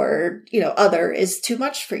or, other is too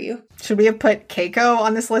much for you. Should we have put Keiko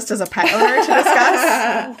on this list as a pet owner to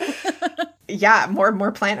discuss? Yeah,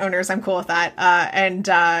 more plant owners. I'm cool with that.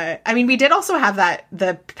 We did also have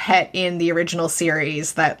the pet in the original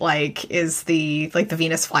series that is the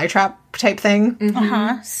Venus flytrap type thing.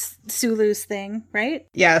 Mm-hmm. Sulu's thing, right?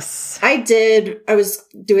 Yes. I was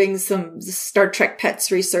doing some Star Trek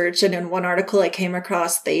pets research, and in one article I came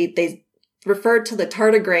across, they referred to the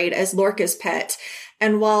tardigrade as Lorca's pet.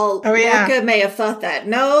 And while Lorca may have thought that,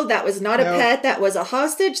 no, that was not a pet, that was a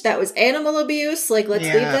hostage, that was animal abuse, let's leave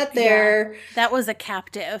that there. Yeah. That was a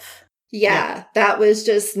captive. Yeah, that was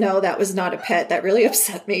that was not a pet. That really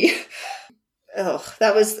upset me.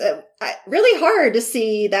 That was really hard to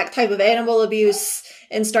see that type of animal abuse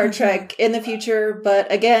in Star Trek in the future.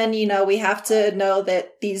 But again, we have to know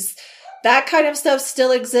that that kind of stuff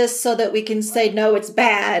still exists so that we can say, no, it's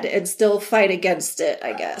bad and still fight against it,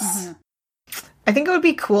 I guess. Mm-hmm. I think it would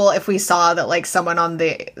be cool if we saw that someone on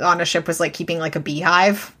a ship was keeping a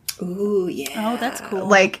beehive. Ooh, yeah. Oh, that's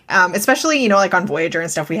cool. Especially, on Voyager and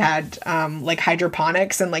stuff, we had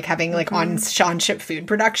hydroponics and having on ship food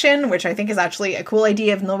production, which I think is actually a cool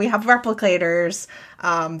idea, even though we have replicators.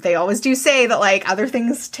 They always do say that other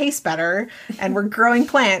things taste better and we're growing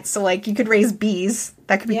plants. So you could raise bees.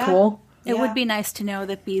 That could be cool. It would be nice to know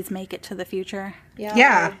that bees make it to the future. Yeah.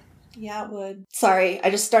 Yeah. Yeah, it would. Sorry, I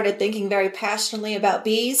just started thinking very passionately about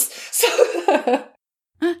bees. So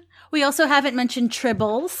we also haven't mentioned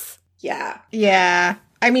tribbles. Yeah. Yeah.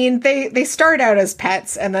 I mean, they start out as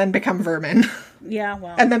pets and then become vermin. Yeah,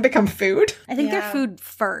 well. And then become food. I think they're food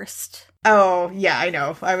first. Oh, yeah, I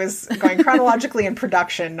know. I was going chronologically in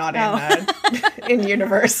production, not in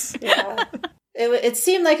universe. Yeah. It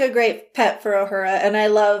seemed like a great pet for Uhura, and I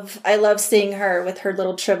love seeing her with her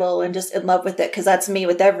little tribble and just in love with it, because that's me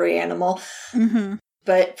with every animal. Mm-hmm.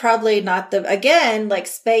 But probably not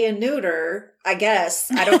spay and neuter, I guess.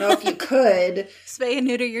 I don't know if you could. Spay and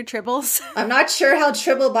neuter your tribbles? I'm not sure how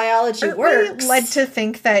tribble biology works. We led to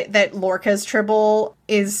think that Lorca's tribble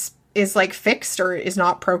is fixed or is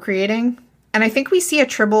not procreating. And I think we see a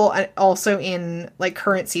tribble also in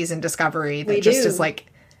current season Discovery that is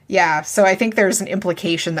yeah, so I think there's an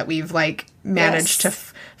implication that we've managed to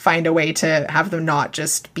find a way to have them not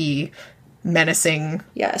just be menacing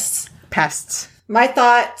pests. My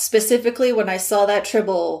thought specifically when I saw that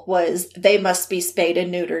tribble was they must be spayed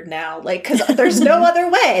and neutered now. Because there's no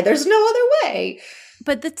other way. There's no other way.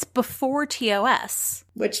 But that's before TOS.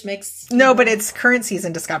 Which makes... No, but it's current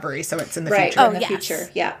season Discovery, so it's in the future. Oh, in the future,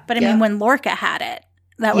 yeah. But I mean, when Lorca had it,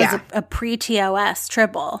 that was a pre-TOS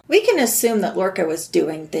tribble. We can assume that Lorca was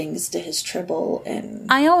doing things to his tribble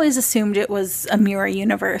and... I always assumed it was a mirror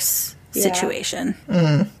universe situation.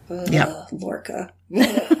 Yeah. Lorca.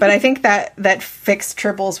 But I think that fixed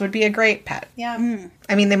tribbles would be a great pet. Yeah.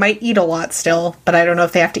 I mean, they might eat a lot still, but I don't know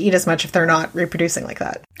if they have to eat as much if they're not reproducing like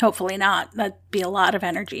that. Hopefully not. That'd be a lot of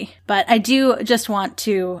energy. But I do just want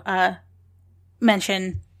to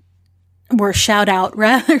mention... or shout out,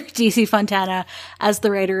 rather, DC Fontana as the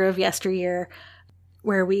writer of Yesteryear,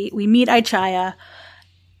 where we meet Aichaya,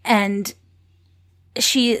 and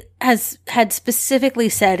she had specifically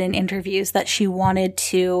said in interviews that she wanted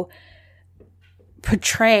to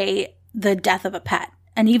portray the death of a pet.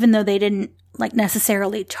 And even though they didn't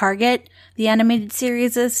necessarily target the animated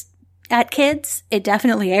series at kids, it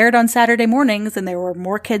definitely aired on Saturday mornings, and there were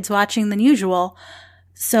more kids watching than usual.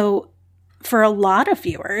 So for a lot of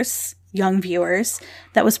viewers, young viewers,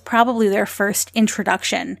 that was probably their first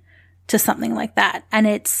introduction to something like that. And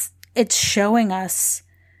it's showing us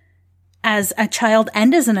as a child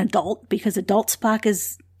and as an adult, because adult Spock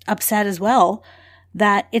is upset as well,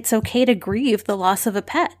 that it's okay to grieve the loss of a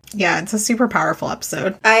pet. Yeah, it's a super powerful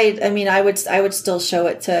episode. I mean, I would still show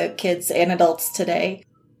it to kids and adults today.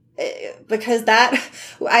 Because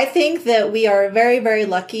I think that we are very, very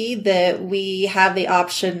lucky that we have the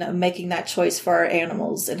option of making that choice for our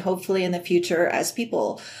animals, and hopefully in the future as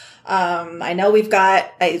people. I know we've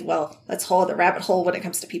got that's a whole other rabbit hole when it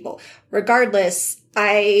comes to people. Regardless,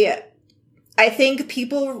 I think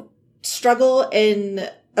people struggle in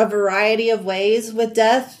a variety of ways with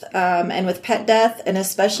death, and with pet death, and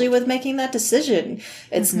especially with making that decision.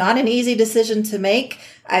 It's not an easy decision to make.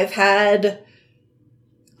 I've had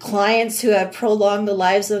clients who have prolonged the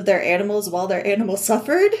lives of their animals while their animal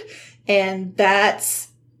suffered. And that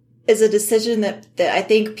is a decision that I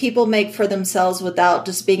think people make for themselves without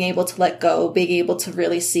just being able to let go, being able to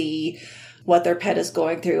really see what their pet is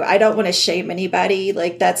going through. I don't want to shame anybody.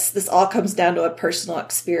 This all comes down to a personal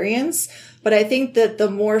experience. But I think that the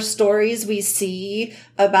more stories we see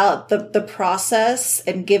about the process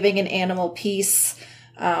and giving an animal peace,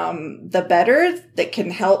 the better that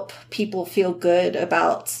can help people feel good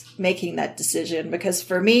about making that decision. Because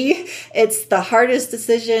for me, it's the hardest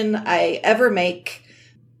decision I ever make.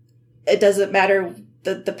 It doesn't matter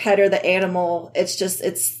the pet or the animal.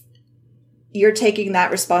 You're taking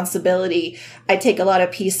that responsibility. I take a lot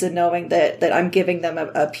of peace in knowing that I'm giving them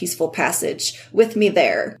a peaceful passage with me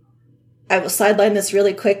there. I will sideline this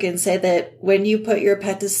really quick and say that when you put your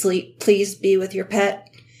pet to sleep, please be with your pet.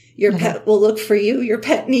 Your pet will look for you. Your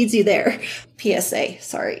pet needs you there. PSA,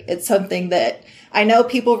 sorry. It's something that I know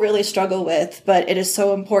people really struggle with, but it is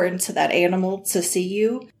so important to that animal to see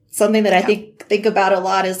you. Something that I think about a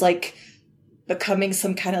lot is like becoming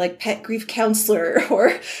some kind of like pet grief counselor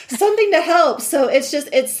or something to help. So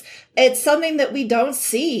it's something that we don't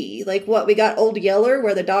see. Like what we got Old Yeller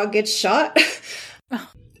where the dog gets shot.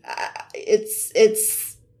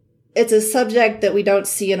 It's a subject that we don't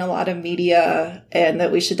see in a lot of media and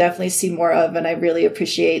that we should definitely see more of. And I really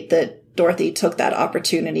appreciate that Dorothy took that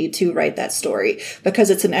opportunity to write that story because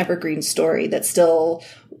it's an evergreen story that's still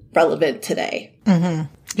relevant today.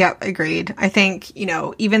 Mm-hmm. Yep, agreed. I think,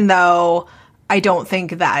 even though I don't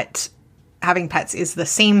think that having pets is the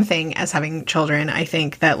same thing as having children, I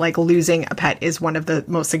think that like losing a pet is one of the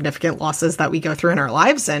most significant losses that we go through in our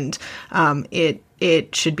lives. And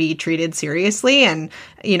it should be treated seriously. And,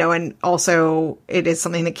 and also it is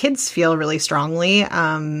something that kids feel really strongly.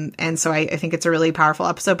 And so I think it's a really powerful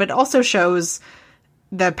episode, but it also shows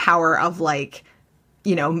the power of like,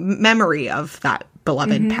 memory of that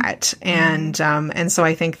beloved pet. And so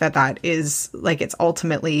I think that is like, it's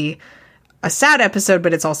ultimately a sad episode,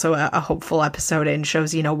 but it's also a hopeful episode and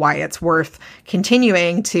shows, why it's worth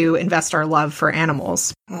continuing to invest our love for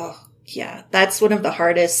animals. Oh, yeah. That's one of the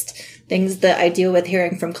hardest things that I deal with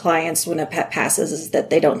hearing from clients when a pet passes is that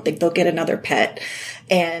they don't think they'll get another pet.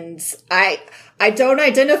 And I don't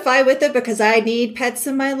identify with it because I need pets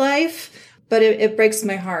in my life, but it breaks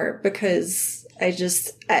my heart because I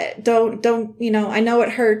don't, I know it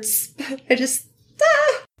hurts, but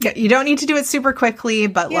Yeah, you don't need to do it super quickly,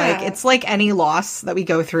 but like it's like any loss that we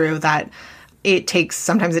go through that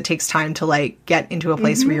sometimes it takes time to like get into a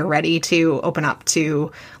place where you're ready to open up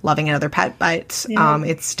to loving another pet, but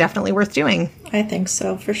it's definitely worth doing. I think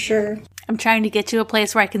so, for sure. I'm trying to get to a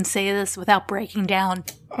place where I can say this without breaking down.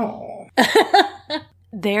 Oh.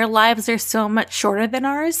 Their lives are so much shorter than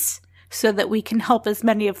ours so that we can help as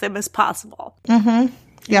many of them as possible. Mm-hmm.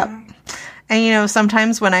 Yep. And,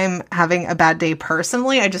 sometimes when I'm having a bad day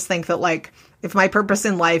personally, I just think that, like, if my purpose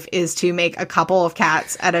in life is to make a couple of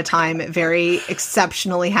cats at a time very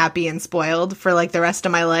exceptionally happy and spoiled for, like, the rest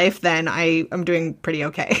of my life, then I'm doing pretty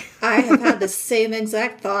okay. I have had the same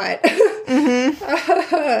exact thought.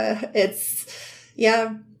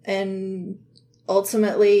 And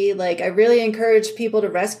ultimately, like, I really encourage people to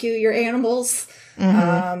rescue your animals.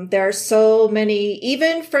 There are so many,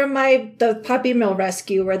 even from the puppy mill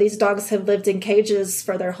rescue where these dogs have lived in cages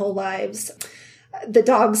for their whole lives. The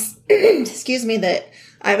dogs, that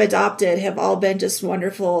I've adopted have all been just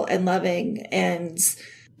wonderful and loving. And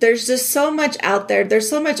there's just so much out there. There's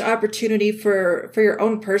so much opportunity for your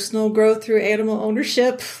own personal growth through animal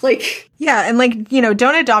ownership. Like, yeah. And like,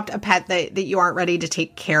 don't adopt a pet that you aren't ready to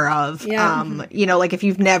take care of. Yeah. Like if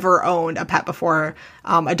you've never owned a pet before,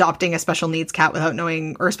 adopting a special needs cat without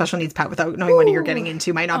knowing, or a special needs pet without knowing what you're getting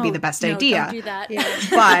into might not be the best idea. Don't do that.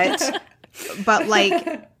 Yeah. But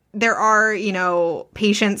like, there are,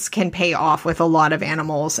 patients can pay off with a lot of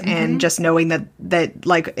animals, and just knowing that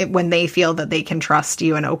like when they feel that they can trust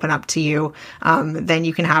you and open up to you, then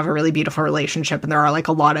you can have a really beautiful relationship. And there are like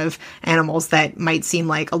a lot of animals that might seem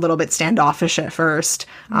like a little bit standoffish at first,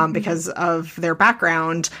 because of their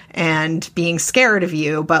background and being scared of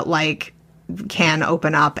you, but like can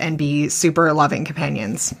open up and be super loving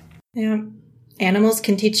companions. Yeah. Animals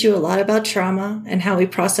can teach you a lot about trauma and how we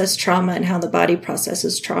process trauma and how the body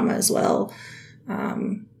processes trauma as well.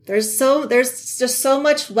 There's just so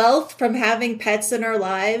much wealth from having pets in our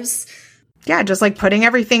lives. Yeah, just like putting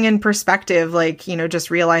everything in perspective, like, just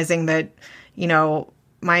realizing that,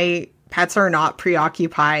 my pets are not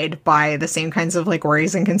preoccupied by the same kinds of like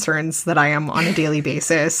worries and concerns that I am on a daily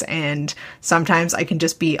basis. And sometimes I can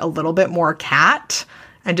just be a little bit more cat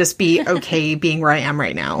and just be okay being where I am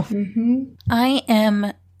right now. I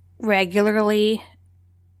am regularly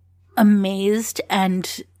amazed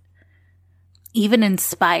and even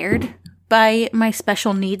inspired by my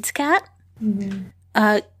special needs cat.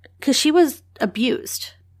 'Cause she was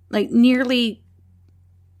abused, like nearly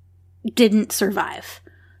didn't survive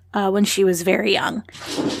when she was very young.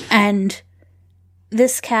 And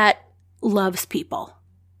this cat loves people.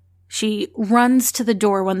 She runs to the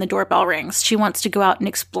door when the doorbell rings. She wants to go out and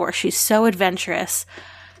explore. She's so adventurous.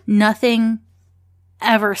 Nothing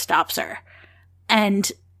ever stops her. And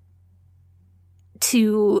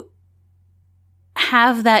to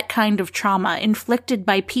have that kind of trauma inflicted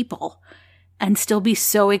by people and still be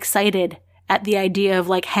so excited at the idea of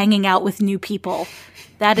like hanging out with new people,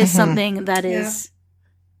 that is something that is,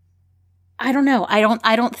 I don't know.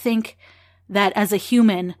 I don't think that as a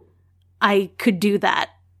human I could do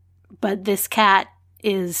that. But this cat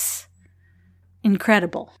is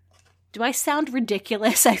incredible. Do I sound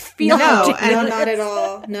ridiculous? I feel no, not at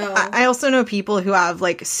all. No. I also know people who have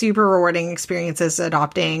like super rewarding experiences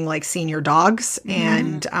adopting like senior dogs.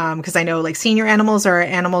 And because I know like senior animals are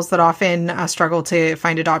animals that often struggle to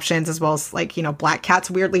find adoptions, as well as like, you know, black cats,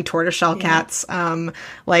 weirdly tortoiseshell cats.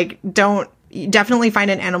 Definitely find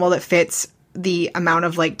an animal that fits the amount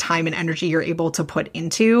of like time and energy you're able to put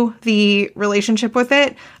into the relationship with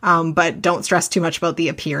it. But don't stress too much about the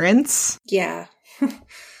appearance. Yeah.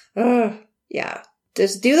 Yeah.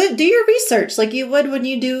 Just do your research like you would when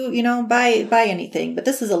you do, you know, buy anything. But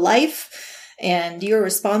this is a life and you're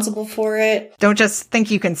responsible for it. Don't just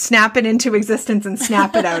think you can snap it into existence and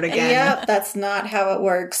snap it out again. Yep, that's not how it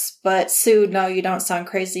works. But Sue, no, you don't sound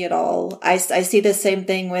crazy at all. I see the same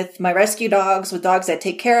thing with my rescue dogs, with dogs I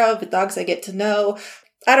take care of, with dogs I get to know.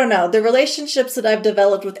 I don't know. The relationships that I've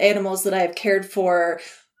developed with animals that I've cared for,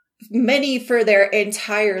 many for their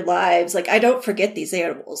entire lives. Like, I don't forget these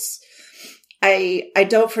animals. I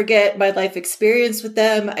don't forget my life experience with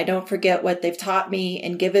them. I don't forget what they've taught me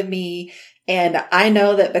and given me. And I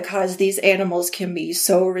know that because these animals can be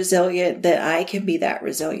so resilient, that I can be that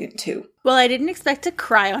resilient too. Well, I didn't expect to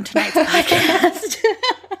cry on tonight's podcast.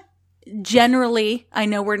 Generally, I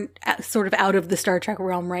know we're sort of out of the Star Trek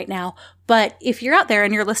realm right now, but if you're out there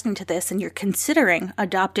and you're listening to this and you're considering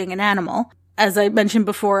adopting an animal, as I mentioned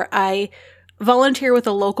before, I volunteer with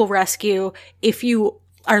a local rescue. If you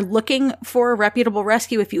are looking for a reputable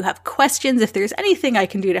rescue, if you have questions, if there's anything I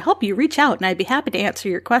can do to help you, reach out and I'd be happy to answer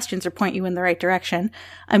your questions or point you in the right direction.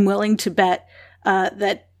 I'm willing to bet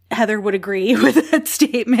that Heather would agree with that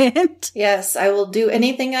statement. Yes, I will do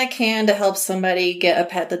anything I can to help somebody get a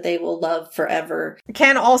pet that they will love forever.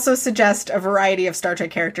 Can also suggest a variety of Star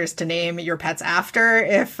Trek characters to name your pets after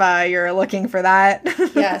if you're looking for that.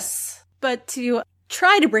 Yes. But to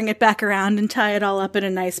try to bring it back around and tie it all up in a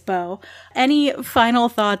nice bow, any final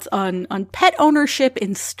thoughts on pet ownership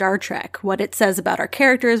in Star Trek? What it says about our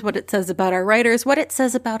characters, what it says about our writers, what it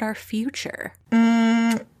says about our future?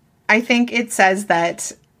 I think it says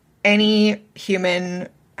that any human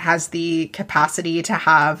has the capacity to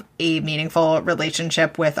have a meaningful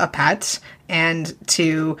relationship with a pet and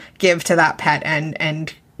to give to that pet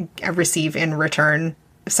and receive in return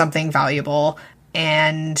something valuable.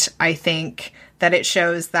 And I think that it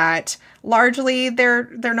shows that largely they're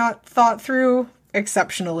not thought through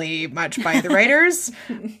exceptionally much by the writers,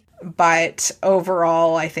 but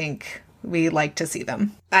overall I think we like to see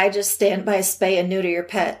them. I just stand by spay and neuter your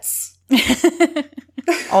pets.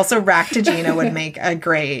 Also, Raktajino would make a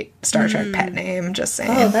great Star Trek pet name, just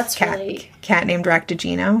saying. Oh, that's right. Cat named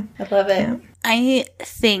Raktajino. I love it. Yeah. I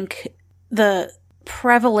think the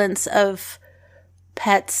prevalence of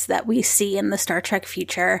pets that we see in the Star Trek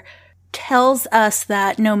future tells us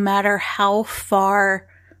that no matter how far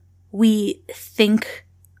we think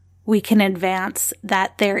we can advance,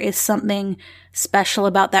 that there is something special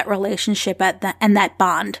about that relationship and that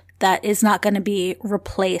bond that is not going to be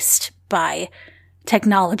replaced by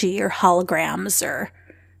technology or holograms or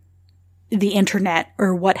the internet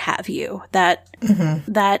or what have you. That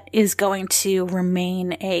is going to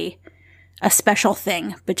remain a special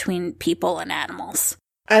thing between people and animals.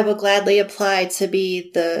 I will gladly apply to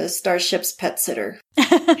be the Starship's pet sitter.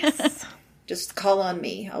 Yes. Just call on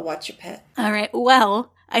me. I'll watch your pet. All right.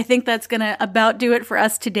 Well, I think that's going to about do it for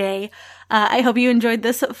us today. I hope you enjoyed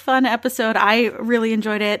this fun episode. I really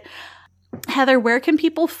enjoyed it. Heather, where can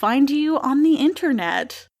people find you on the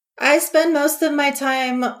internet? I spend most of my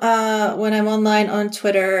time when I'm online on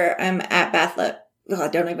Twitter. I'm at Bathleth. Oh, I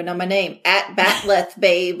don't even know my name. At Bathleth,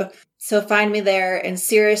 babe. So find me there. And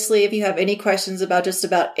seriously, if you have any questions about just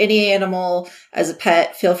about any animal as a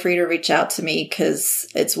pet, feel free to reach out to me because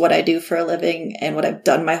it's what I do for a living and what I've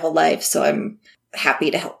done my whole life. So I'm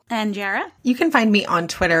happy to help. And Jarrah? You can find me on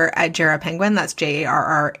Twitter at Jarrah Penguin. That's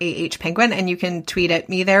JARRAH Penguin. And you can tweet at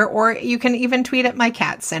me there, or you can even tweet at my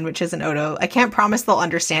cat, Sandwiches and Odo. I can't promise they'll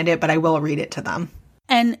understand it, but I will read it to them.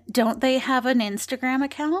 And don't they have an Instagram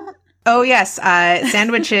account? Oh, yes.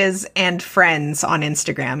 Sandwiches and Friends on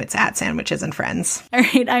Instagram. It's at Sandwiches and Friends. All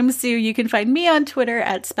right. I'm Sue. You can find me on Twitter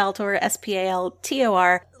at Spaltor,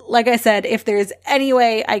 SPALTOR. like I said, if there's any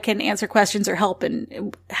way I can answer questions or help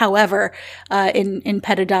in however in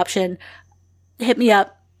pet adoption, hit me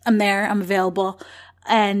up. I'm there. I'm available.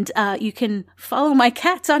 And you can follow my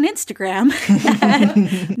cats on Instagram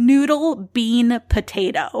at Noodle Bean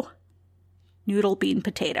Potato. Noodle Bean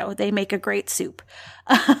Potato. They make a great soup.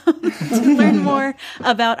 To learn more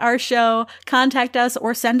about our show, contact us,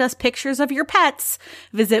 or send us pictures of your pets,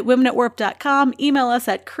 visit womenatwarp.com, email us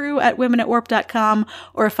at crew@womenatwarp.com,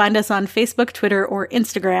 or find us on Facebook, Twitter, or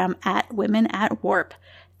Instagram at Women at Warp.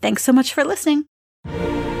 Thanks so much for listening.